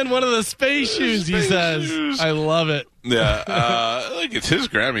 Being one of the space shoes, he says. I love it. Yeah. Like, it's his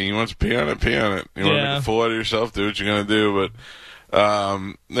Grammy. He wants to pee on it, pee on it. You want to make a fool out of yourself, do what you're going to do. But,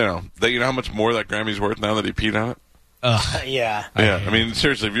 you know how much more that Grammy's worth now that he peed on it? Yeah. I mean,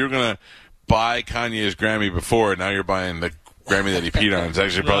 seriously, if you were going to buy Kanye's Grammy before, now you're buying the Grammy that he peed on. It's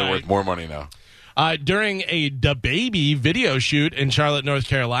actually probably worth more money now. During a DaBaby video shoot in Charlotte, North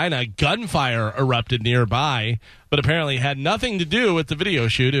Carolina, gunfire erupted nearby, but apparently had nothing to do with the video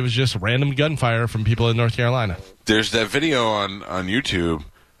shoot. It was just random gunfire from people in North Carolina. There's that video on YouTube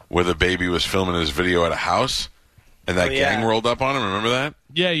where the baby was filming his video at a house, and that gang rolled up on him. Remember that?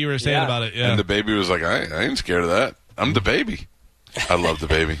 Yeah, you were saying about it. Yeah. And the baby was like, I ain't scared of that. I'm the baby. I love the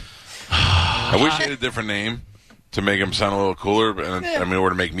baby. I wish he had a different name to make him sound a little cooler, or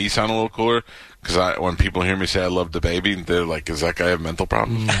to make me sound a little cooler. Because when people hear me say I love the baby, they're like, "Does that guy have mental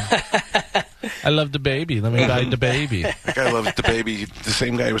problems?" I love the baby. Let me buy the baby. That guy loves the baby. The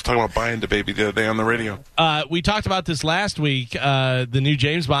same guy who was talking about buying the baby the other day on the radio. We talked about this last week. The new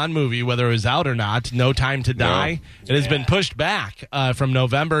James Bond movie, whether it was out or not, No Time to Die, it has been pushed back from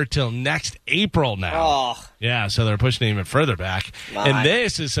November till next April now. Oh. Yeah, so they're pushing it even further back. And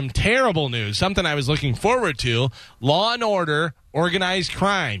this is some terrible news, something I was looking forward to. Law and Order, Organized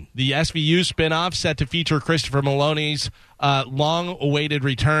Crime, the SVU spinoff set to feature Christopher Maloney's long-awaited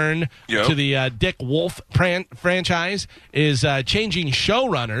return to the Dick Wolf franchise, is changing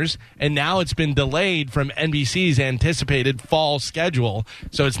showrunners, and now it's been delayed from NBC's anticipated fall schedule.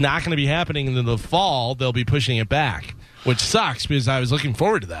 So it's not going to be happening in the fall. They'll be pushing it back, which sucks because I was looking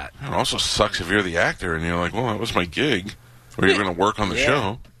forward to that. It also sucks if you're the actor and you're like, well, that was my gig. Or you're going to work on the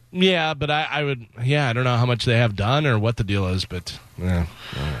show. Yeah, but I would. Yeah, I don't know how much they have done or what the deal is, but yeah,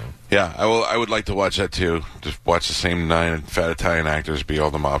 I would like to watch that too. Just watch the same 9 fat Italian actors be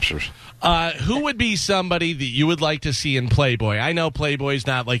all the mobsters. Who would be somebody that you would like to see in Playboy? I know Playboy's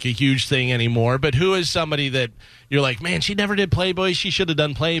not like a huge thing anymore, but who is somebody that you're like, man, she never did Playboy. She should have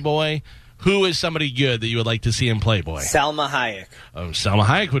done Playboy. Who is somebody good that you would like to see in Playboy? Salma Hayek. Oh, Salma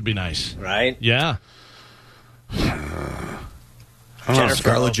Hayek would be nice, right? Yeah.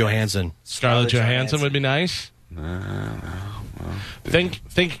 Scarlett Johansson. Scarlett Johansson would be nice.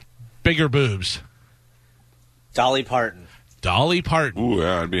 Think bigger boobs. Dolly Parton. Ooh,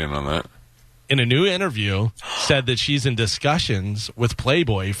 yeah, I'd be in on that. In a new interview, said that she's in discussions with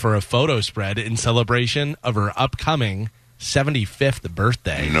Playboy for a photo spread in celebration of her upcoming 75th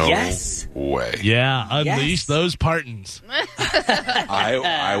birthday. No way. Yeah, unleash those Partons.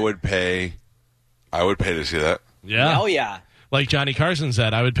 I would pay to see that. Yeah. Oh, yeah. Like Johnny Carson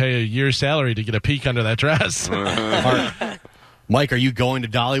said, I would pay a year's salary to get a peek under that dress. Mike, are you going to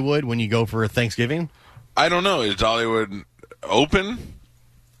Dollywood when you go for Thanksgiving? I don't know. Is Dollywood open?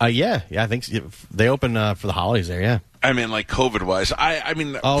 Yeah, I think they open for the holidays there, yeah. I mean, like COVID-wise. I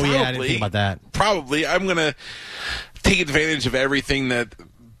mean, probably, yeah, I didn't think about that. Probably. I'm going to take advantage of everything that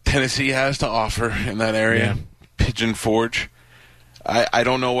Tennessee has to offer in that area. Yeah. Pigeon Forge. I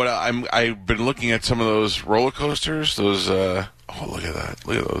don't know what I've been looking at some of those roller coasters. Those look at that!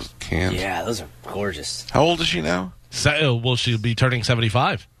 Look at those cans. Yeah, those are gorgeous. How old is she now? Well, she'll be turning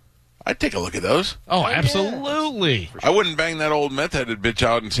 75. I'd take a look at those. Oh, absolutely. I wouldn't bang that old meth-headed bitch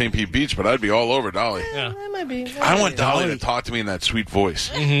out in St. Pete Beach, but I'd be all over Dolly. Yeah. That might be. I want Dolly to talk to me in that sweet voice.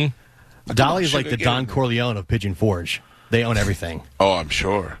 Mm-hmm. Dolly is like the Don Corleone of Pigeon Forge. They own everything. Oh, I'm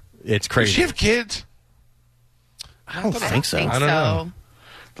sure. It's crazy. Does she have kids? I don't think so. I don't know.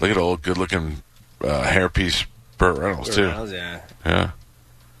 Look at old good-looking hairpiece Burt Reynolds, too. Reynolds, yeah. Yeah.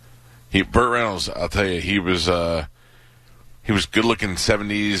 Burt Reynolds, I'll tell you, he was good-looking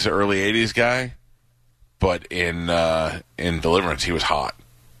 70s, early 80s guy, but in Deliverance, he was hot.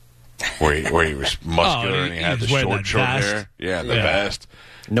 Where he was muscular and he had the short hair. Yeah, the vest.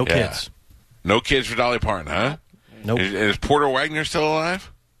 No kids. No kids for Dolly Parton, huh? Nope. Is Porter Wagner still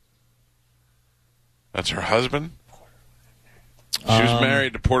alive? That's her husband? She was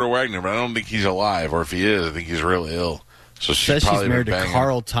married to Porter Wagner, but I don't think he's alive, or if he is, I think he's really ill. So she's married to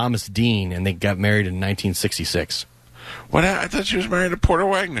Carl Thomas Dean, and they got married in 1966. What? I thought she was married to Porter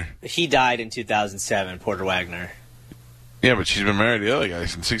Wagner. He died in 2007, Porter Wagner. Yeah, but she's been married to the other guy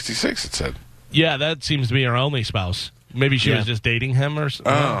since 66, it said. Yeah, that seems to be her only spouse. Maybe she was just dating him or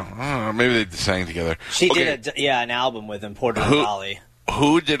something. Oh, maybe they sang together. She did an album with him, Porter and Dolly.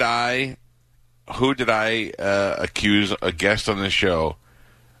 Who did I accuse, a guest on this show,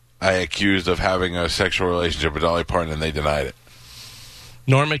 I accused of having a sexual relationship with Dolly Parton, and they denied it?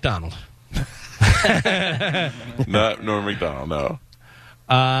 Norm Macdonald. Not Norm Macdonald, no.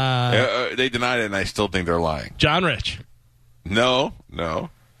 They denied it, and I still think they're lying. John Rich. No.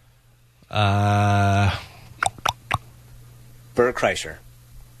 Bert Kreischer.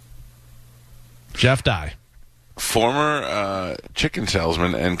 Jeff Dye. Former chicken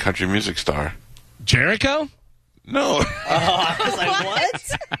salesman and country music star. Jericho? No. I was like, what?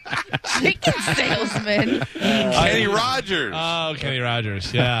 Chicken salesman. Kenny Rogers. Oh, Kenny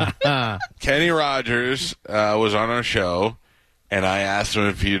Rogers, yeah. Kenny Rogers was on our show, and I asked him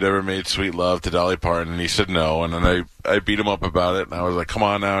if he'd ever made Sweet Love to Dolly Parton, and he said no, and then I beat him up about it, and I was like, come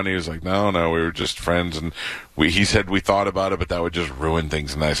on now, and he was like, no, we were just friends, and he said we thought about it, but that would just ruin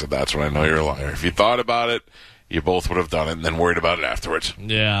things, and I said, that's when I know you're a liar. If you thought about it, you both would have done it and then worried about it afterwards.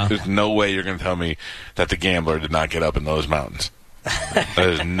 Yeah. There's no way you're going to tell me that the gambler did not get up in those mountains.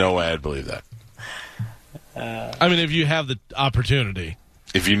 There's no way I'd believe that. I mean, if you have the opportunity.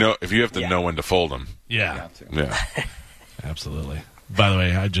 If you have to know when to fold them. Yeah. Yeah. Absolutely. By the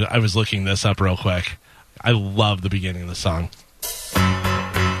way, I was looking this up real quick. I love the beginning of the song.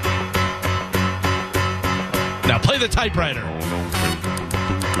 Now play the typewriter.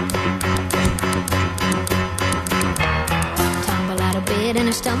 And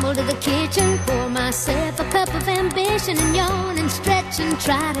I stumble to the kitchen, pour myself a cup of ambition, and yawn and stretch and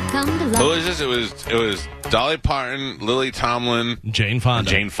try to come to life. Who was this? It was Dolly Parton, Lily Tomlin, Jane Fonda.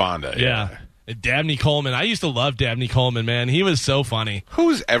 Jane Fonda. Yeah. Dabney Coleman. I used to love Dabney Coleman, man. He was so funny.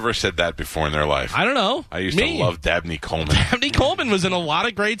 Who's ever said that before in their life? I don't know. I used to love Dabney Coleman. Dabney Coleman was in a lot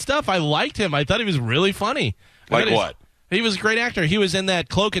of great stuff. I liked him. I thought he was really funny. Like what? He was a great actor. He was in that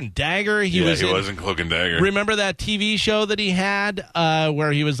Cloak and Dagger. He was in Cloak and Dagger. Remember that TV show that he had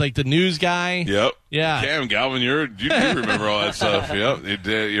where he was like the news guy? Yep. Yeah. Damn, Galvin, you remember all that stuff. Yep.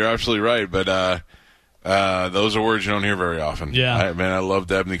 You're absolutely right. But those are words you don't hear very often. Yeah. I love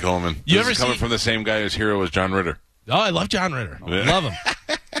Dabney Coleman. You this ever is coming from the same guy whose hero was John Ritter. Oh, I love John Ritter. Love him.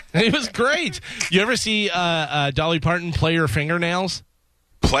 He was great. You ever see Dolly Parton play her fingernails?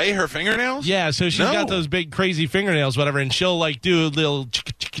 Play her fingernails? Yeah, so she's got those big crazy fingernails, whatever, and she'll like do a little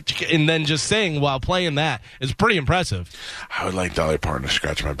and then just sing while playing that. It's pretty impressive. I would like Dolly Parton to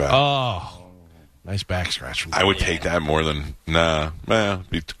scratch my back. Oh, nice back scratch from I would take that more than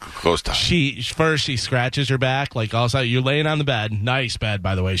be close to. She scratches her back, like also you're laying on the bed. Nice bed,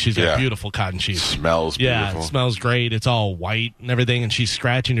 by the way. She's got beautiful cotton sheets. Smells beautiful. Yeah, it smells great. It's all white and everything, and she's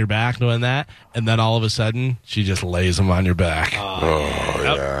scratching your back doing that, and then all of a sudden she just lays them on your back.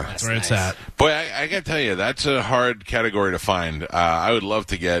 Yeah. That's where it's at. Boy, I gotta tell you, that's a hard category to find. I would love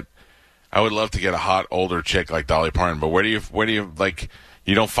to get a hot older chick like Dolly Parton, but where do you like?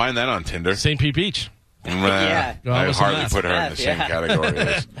 You don't find that on Tinder. St. Pete Beach. Yeah. I'd hardly put her in the same category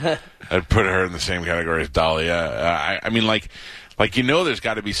as I'd put her in the same category as Dolly. I mean, like there's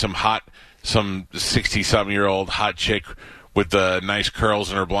got to be some 60-something-year-old hot chick with the nice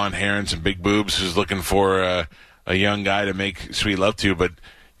curls in her blonde hair and some big boobs who's looking for a young guy to make sweet love to, but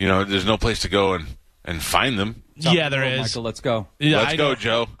there's no place to go and find them. Yeah, there is. Michael, let's go. Yeah, let's go,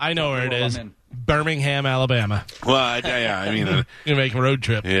 Joe. I know where it is. Birmingham, Alabama. Well, I mean, you make a road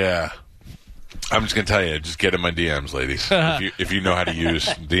trip. Yeah. I'm just going to tell you, just get in my DMs, ladies, if you know how to use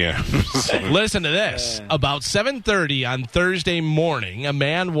DMs. Listen to this. About 7:30 on Thursday morning, a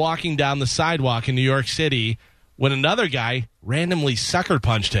man walking down the sidewalk in New York City when another guy randomly sucker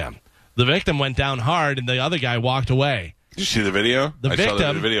punched him. The victim went down hard, and the other guy walked away. Did you see the video? The victim.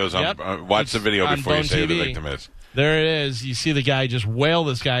 Saw the videos on. Yep, watch the video before you say who the TV. victim is. There it is. You see the guy just wail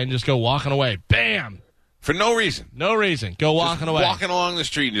this guy and just go walking away. Bam! For no reason. No reason. Go walking away. Walking along the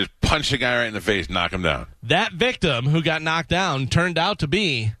street and just punch the guy right in the face, knock him down. That victim who got knocked down turned out to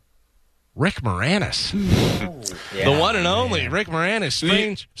be Rick Moranis. The one and only Rick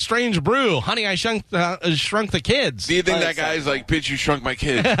Moranis. Strange brew. Honey, I shrunk the kids. Do you think that guy's like, bitch, you shrunk my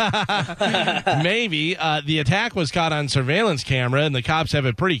kids? Maybe. The attack was caught on surveillance camera, and the cops have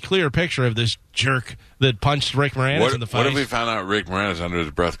a pretty clear picture of this jerk that punched Rick Moranis in the face. What if we found out Rick Moranis under his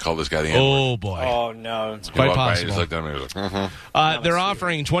breath called this guy the N-word? Oh, boy. Oh, no. It's quite possible. He just looked at me and was like, they're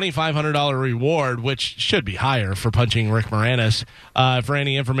offering $2,500 reward, which should be higher for punching Rick Moranis, for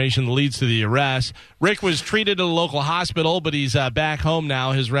any information that leads to the arrest. Rick was treated at a local hospital, but he's back home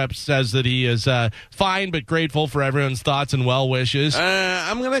now. His rep says that he is fine but grateful for everyone's thoughts and well wishes.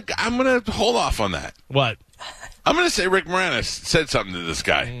 I'm gonna hold off on that. What? I'm gonna say Rick Moranis said something to this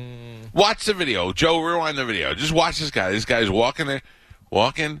guy. Watch the video. Joe, rewind the video. Just watch this guy. This guy's walking.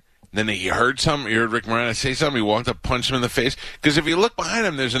 Then he heard something. He heard Rick Moranis say something. He walked up, punched him in the face. Because if you look behind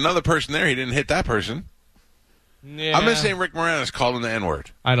him, there's another person there. He didn't hit that person. Yeah. I'm going to say Rick Moranis called him the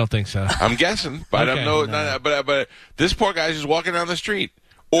N-word. I don't think so. I'm guessing, but I don't know. No. But this poor guy's just walking down the street.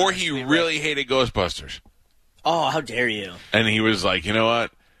 Or he really hated Ghostbusters. Oh, how dare you. And he was like, you know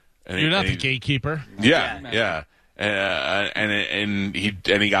what? You're not the gatekeeper. Yeah. And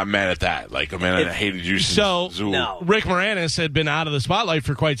he got mad at that. Like, man, I hated you. Rick Moranis had been out of the spotlight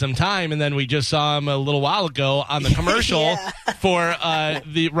for quite some time, and then we just saw him a little while ago on the commercial for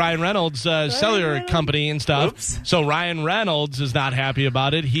the Ryan Reynolds cellular company and stuff. Oops. So Ryan Reynolds is not happy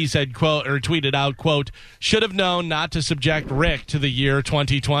about it. He said, quote, or tweeted out, quote, should have known not to subject Rick to the year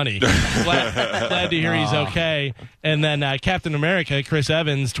 2020. glad to hear he's okay. And then Captain America, Chris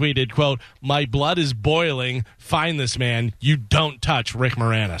Evans, tweeted, quote, my blood is boiling. Find this man. You don't touch Rick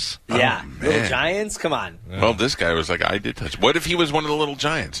Moranis. Yeah. Little Giants? Come on. Yeah. Well, this guy was like, I did touch. What if he was one of the little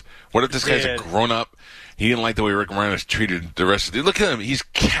Giants? What if this guy's a grown-up? He didn't like the way Rick Moranis treated the rest of the... Look at him. He's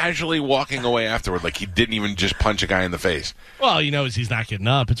casually walking away afterward like he didn't even just punch a guy in the face. Well, he knows he's not getting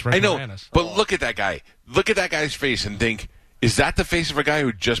up. It's Rick Moranis. But look at that guy. Look at that guy's face and think, is that the face of a guy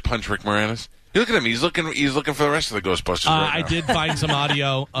who just punched Rick Moranis? You look at him. He's looking for the rest of the Ghostbusters right now. I did find some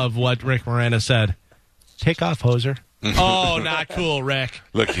audio of what Rick Moranis said. Take off, hoser. Oh, not cool, Rick.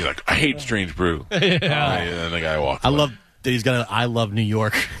 Look, he's like, I hate Strange Brew. And then the guy walked away. I love that he's got an I Love New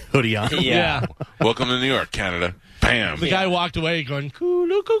York hoodie on. Yeah. Welcome to New York, Canada. Bam. The guy walked away going, cool,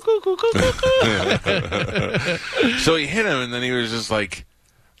 cool, cool, cool, cool, cool. So he hit him, and then he was just like,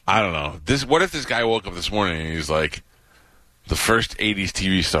 I don't know. What if this guy woke up this morning and he's like, the first 80s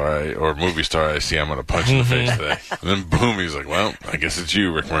TV star or movie star I see, I'm going to punch in the face today. And then boom, he's like, well, I guess it's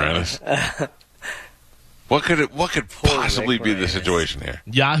you, Rick Moranis. What could possibly be the situation here?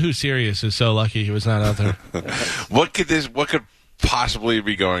 Yahoo Serious is so lucky he was not out there. What could possibly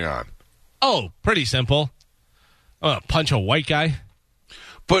be going on? Oh, pretty simple. Punch a white guy.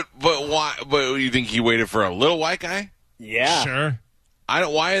 But why? But you think he waited for a little white guy? Yeah, sure.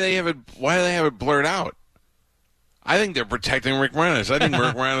 Why do they have it blurred out? I think they're protecting Rick Moranis. I think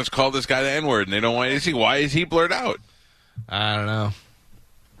Rick Moranis called this guy the N-word, and they don't want to see. Why is he blurred out? I don't know.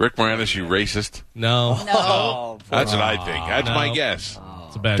 Rick Moranis, you racist? No. That's what I think. That's my guess.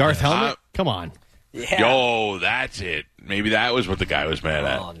 It's a bad Darth guess. Helmet? Come on. Yeah. Yo, that's it. Maybe that was what the guy was mad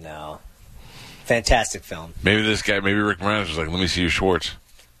at. Oh, no. Fantastic film. Maybe Rick Moranis was like, let me see your Schwartz.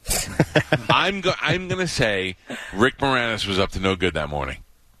 I'm going to say Rick Moranis was up to no good that morning.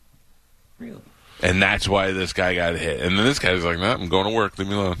 Really? And that's why this guy got hit. And then this guy's like, no, I'm going to work. Leave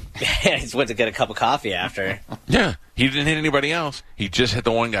me alone. He just went to get a cup of coffee after. Yeah. He didn't hit anybody else. He just hit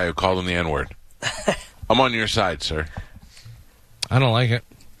the one guy who called him the N-word. I'm on your side, sir. I don't like it.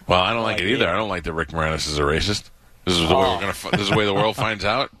 Well, I don't like it either. I don't like that Rick Moranis is a racist. This is the way this is the way the world finds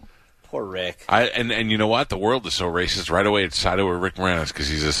out. Poor Rick. And you know what? The world is so racist. Right away, it sided with Rick Moranis because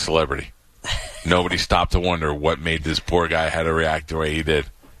he's a celebrity. Nobody stopped to wonder what made this poor guy had to react the way he did.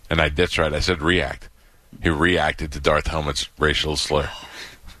 And that's right. I said react. He reacted to Darth Helmet's racial slur.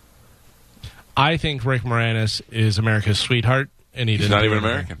 I think Rick Moranis is America's sweetheart, and he's not even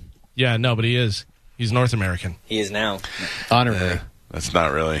American. Yeah, no, but he is. He's North American. He is now. Honorary. That's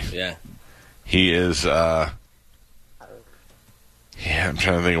not really. Yeah. He is. Yeah, I'm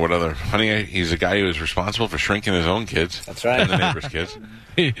trying to think of what other. Honey, he's a guy who was responsible for shrinking his own kids. That's right. And the neighbors' kids.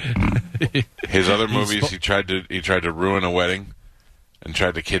 His other movies, he tried to ruin a wedding and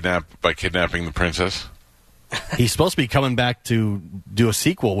tried to kidnapping the princess. He's supposed to be coming back to do a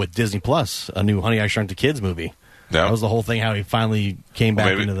sequel with Disney Plus, a new Honey, I Shrunk the Kids movie. No. That was the whole thing, how he finally came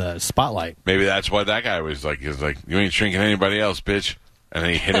back into the spotlight. Maybe that's why that guy was like, you ain't shrinking anybody else, bitch. And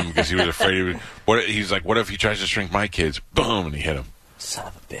then he hit him because he was afraid. He's like, what if he tries to shrink my kids? Boom, and he hit him. Son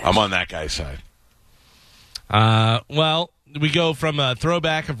of a bitch. I'm on that guy's side. Well, we go from a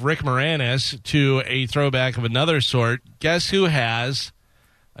throwback of Rick Moranis to a throwback of another sort. Guess who has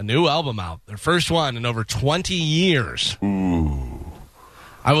a new album out? Their first one in over 20 years. Ooh.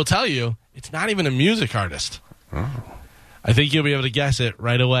 I will tell you, it's not even a music artist. Oh. I think you'll be able to guess it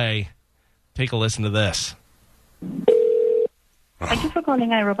right away. Take a listen to this. Thank you for calling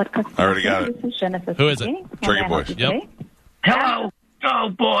iRobot Customer. I already got it. This is Jennifer. Who is it? speaking. How Turkey may I help Boys. you Yep. today? Hello. Oh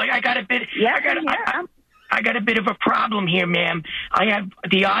boy, I got a bit. Yeah, I got a bit of a problem here, ma'am. I have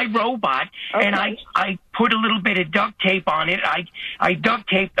the iRobot, and I put a little bit of duct tape on it. I duct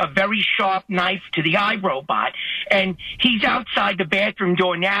taped a very sharp knife to the iRobot, and he's outside the bathroom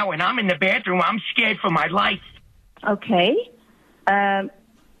door now, and I'm in the bathroom. I'm scared for my life. Okay.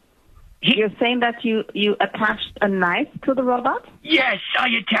 You're saying that you attached a knife to the robot? Yes, I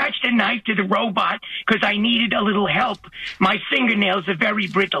attached a knife to the robot because I needed a little help. My fingernails are very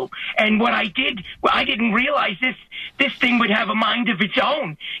brittle. And what I did, I didn't realize this thing would have a mind of its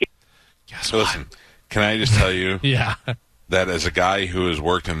own. So listen, can I just tell you that as a guy who has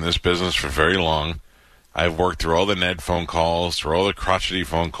worked in this business for very long, I've worked through all the Ned phone calls, through all the crotchety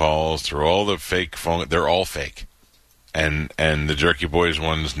phone calls, through all the fake phone. They're all fake. And the Jerky Boys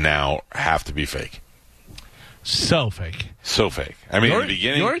ones now have to be fake. So fake. So fake. I mean, in the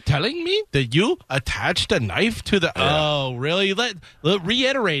beginning... You're telling me that you attached a knife to the... Yeah. Oh, really? Let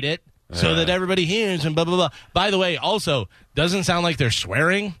reiterate it so that everybody hears and blah, blah, blah. By the way, also, doesn't sound like they're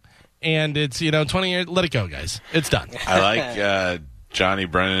swearing. And it's, 20 years... Let it go, guys. It's done. I like Johnny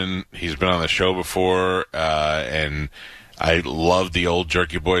Brennan. He's been on the show before, and... I love the old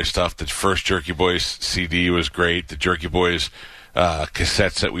Jerky Boys stuff. The first Jerky Boys CD was great. The Jerky Boys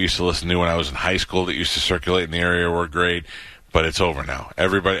cassettes that we used to listen to when I was in high school that used to circulate in the area were great. But it's over now.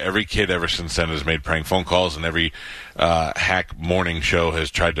 Every kid ever since then has made prank phone calls, and every hack morning show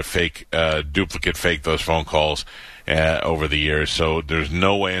has tried to duplicate fake those phone calls over the years. So there's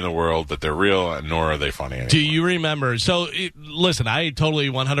no way in the world that they're real, nor are they funny anymore. Do you remember? So, listen, I totally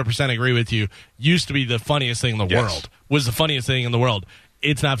 100% agree with you. Used to be the funniest thing in the world. Was the funniest thing in the world.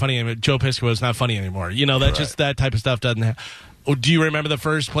 It's not funny anymore. Joe Piscopo is not funny anymore. That's just that type of stuff doesn't happen. Oh, do you remember the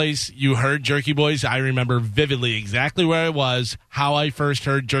first place you heard Jerky Boys? I remember vividly exactly where I was, how I first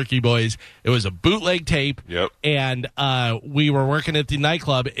heard Jerky Boys. It was a bootleg tape. Yep. And we were working at the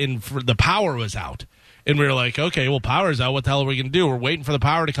nightclub, and the power was out. And we were like, okay, well, power's out. What the hell are we going to do? We're waiting for the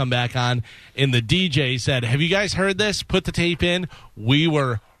power to come back on. And the DJ said, have you guys heard this? Put the tape in. We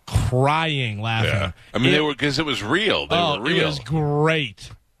were crying, laughing. Yeah. I mean, they were, because it was real. They were real. It was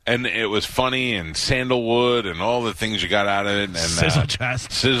great. And it was funny, and sandalwood, and all the things you got out of it. And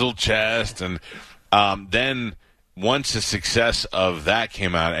Sizzle chest. And then once the success of that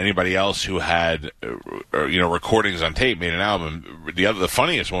came out, anybody else who had recordings on tape made an album. The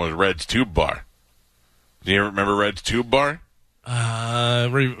funniest one was Red's Tube Bar. Do you remember Red's Tube Bar?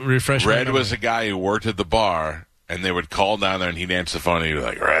 Refresh. Red was a guy who worked at the bar, and they would call down there, and he'd answer the phone, and he'd be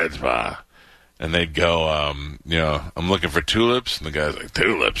like, Red's Bar. And they'd go, I'm looking for tulips. And the guy's like,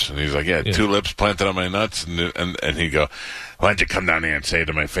 tulips? And he's like, yeah. Tulips planted on my nuts. And he'd go, why don't you come down here and say it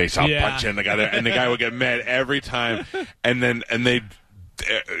to my face? I'll punch you. And the guy would get mad every time. And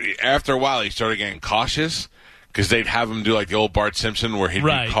after a while, he started getting cautious because they'd have him do like the old Bart Simpson where he'd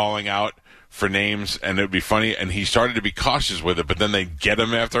be calling out for names, and it would be funny, and he started to be cautious with it, but then they'd get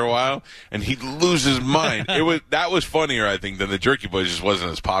him after a while, and he'd lose his mind. That was funnier, I think, than the Jerky Boys. Just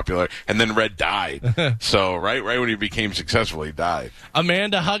wasn't as popular, and then Red died. So right when he became successful, he died.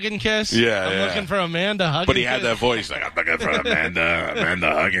 Amanda Hug and Kiss? I'm looking for Amanda Hug and Kiss. But he had that voice, like, I'm looking for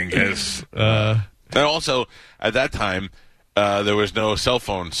Amanda Hug and Kiss. And also, at that time, there was no cell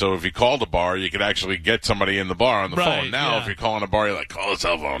phone, so if you called a bar, you could actually get somebody in the bar on the phone. Now, if you're calling a bar, you're like, call a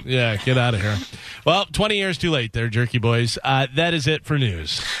cell phone. Yeah, get out of here. Well, 20 years too late there, Jerky Boys. That is it for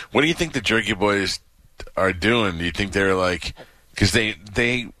news. What do you think the Jerky Boys are doing? Do you think they're like... Because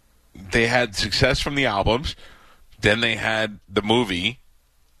they had success from the albums, then they had the movie,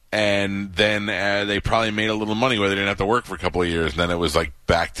 and then they probably made a little money where they didn't have to work for a couple of years, and then it was like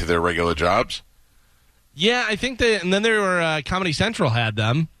back to their regular jobs. Yeah, I think and then they were Comedy Central had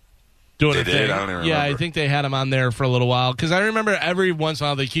them. doing They a did? thing. I don't even Yeah, remember. I think they had him on there for a little while because I remember every once in a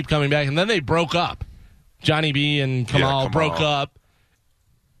while they keep coming back, and then they broke up. Johnny B and Kamal broke up.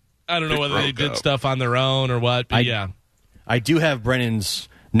 I don't know whether they did stuff on their own or what, but I do have Brennan's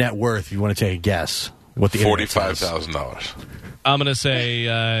net worth if you want to take a guess. What the $45,000. I'm going to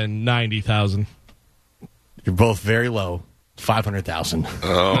say 90,000. You're both very low. 500,000.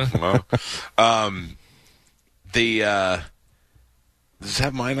 Oh, well. Does it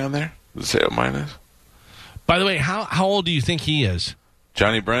have mine on there? Does it say what mine is? By the way, how old do you think he is?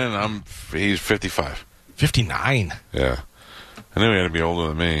 Johnny Brennan, he's 55. 59. Yeah. I knew he had to be older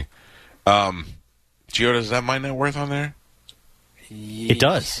than me. Gio, does that have my net worth on there? It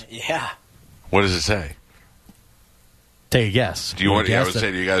does. Yeah. What does it say? Take a guess. Do you want? I would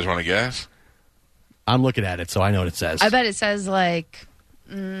say, do you guys want to guess? I'm looking at it, so I know what it says. I bet it says like.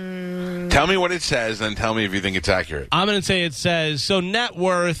 Tell me what it says, then tell me if you think it's accurate. I'm going to say it says, so net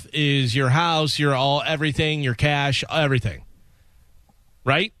worth is your house, your everything, your cash, everything.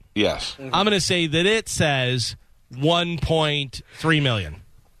 Right? Yes. Mm-hmm. I'm going to say that it says 1.3 million.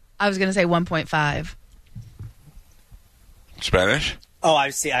 I was going to say 1.5. Spanish? Oh, I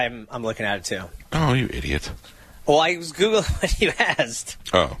see. I'm looking at it too. Oh, you idiot. Well, I was Googling what you asked.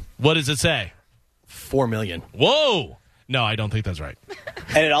 Oh. What does it say? 4 million. Whoa. No, I don't think that's right.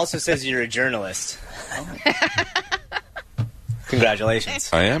 And it also says you're a journalist. Congratulations.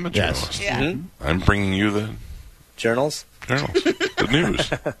 I am a journalist. Yes. Yeah. Mhm. I'm bringing you the... Journals? The news.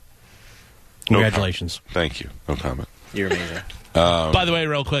 Congratulations. Thank you. No comment. You're amazing. By the way,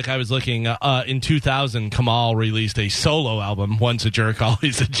 real quick, I was looking. In 2000, Kamal released a solo album, Once a Jerk,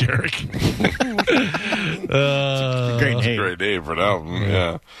 Always a Jerk. Great name. Great name for an album,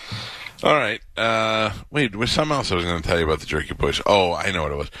 yeah. All right. Wait, there's something else I was going to tell you about the Jerky Push. Oh, I know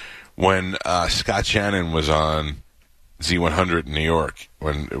what it was. When Scott Shannon was on Z100 in New York,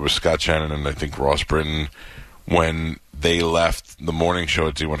 when it was Scott Shannon and I think Ross Britton, when they left the morning show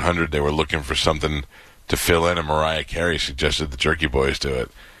at Z100, they were looking for something to fill in, and Mariah Carey suggested the Jerky Boys do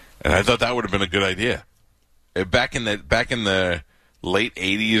it. And I thought that would have been a good idea. Back in the late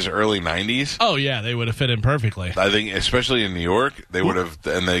 80s, early 90s. Oh, yeah, they would have fit in perfectly. I think, especially in New York, they would have,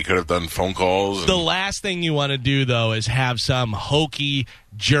 and they could have done phone calls. The last thing you want to do, though, is have some hokey,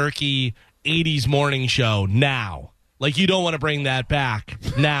 jerky 80s morning show now. Like, you don't want to bring that back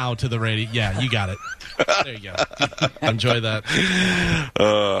now to the radio. Yeah, you got it. There you go. Enjoy that.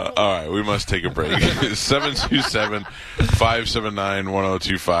 All right, we must take a break.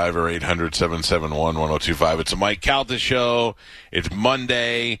 727-579-1025 or 800-771-1025. It's a Mike Calta show. It's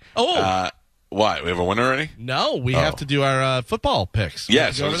Monday. Oh. What? We have a winner already? No, we have to do our football picks.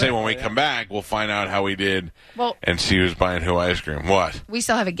 Yes, I was saying when we come back, we'll find out how we did and see who's buying who ice cream. What? We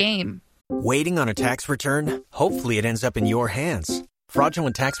still have a game. Waiting on a tax return? Hopefully it ends up in your hands.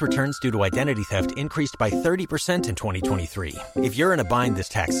 Fraudulent tax returns due to identity theft increased by 30% in 2023. If you're in a bind this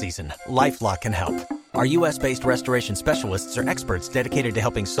tax season, LifeLock can help. Our U.S.-based restoration specialists are experts dedicated to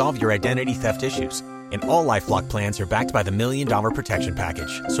helping solve your identity theft issues. And all LifeLock plans are backed by the $1 Million Protection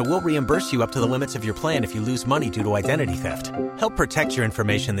Package. So we'll reimburse you up to the limits of your plan if you lose money due to identity theft. Help protect your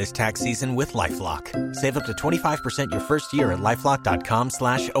information this tax season with LifeLock. Save up to 25% your first year at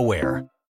LifeLock.com/aware.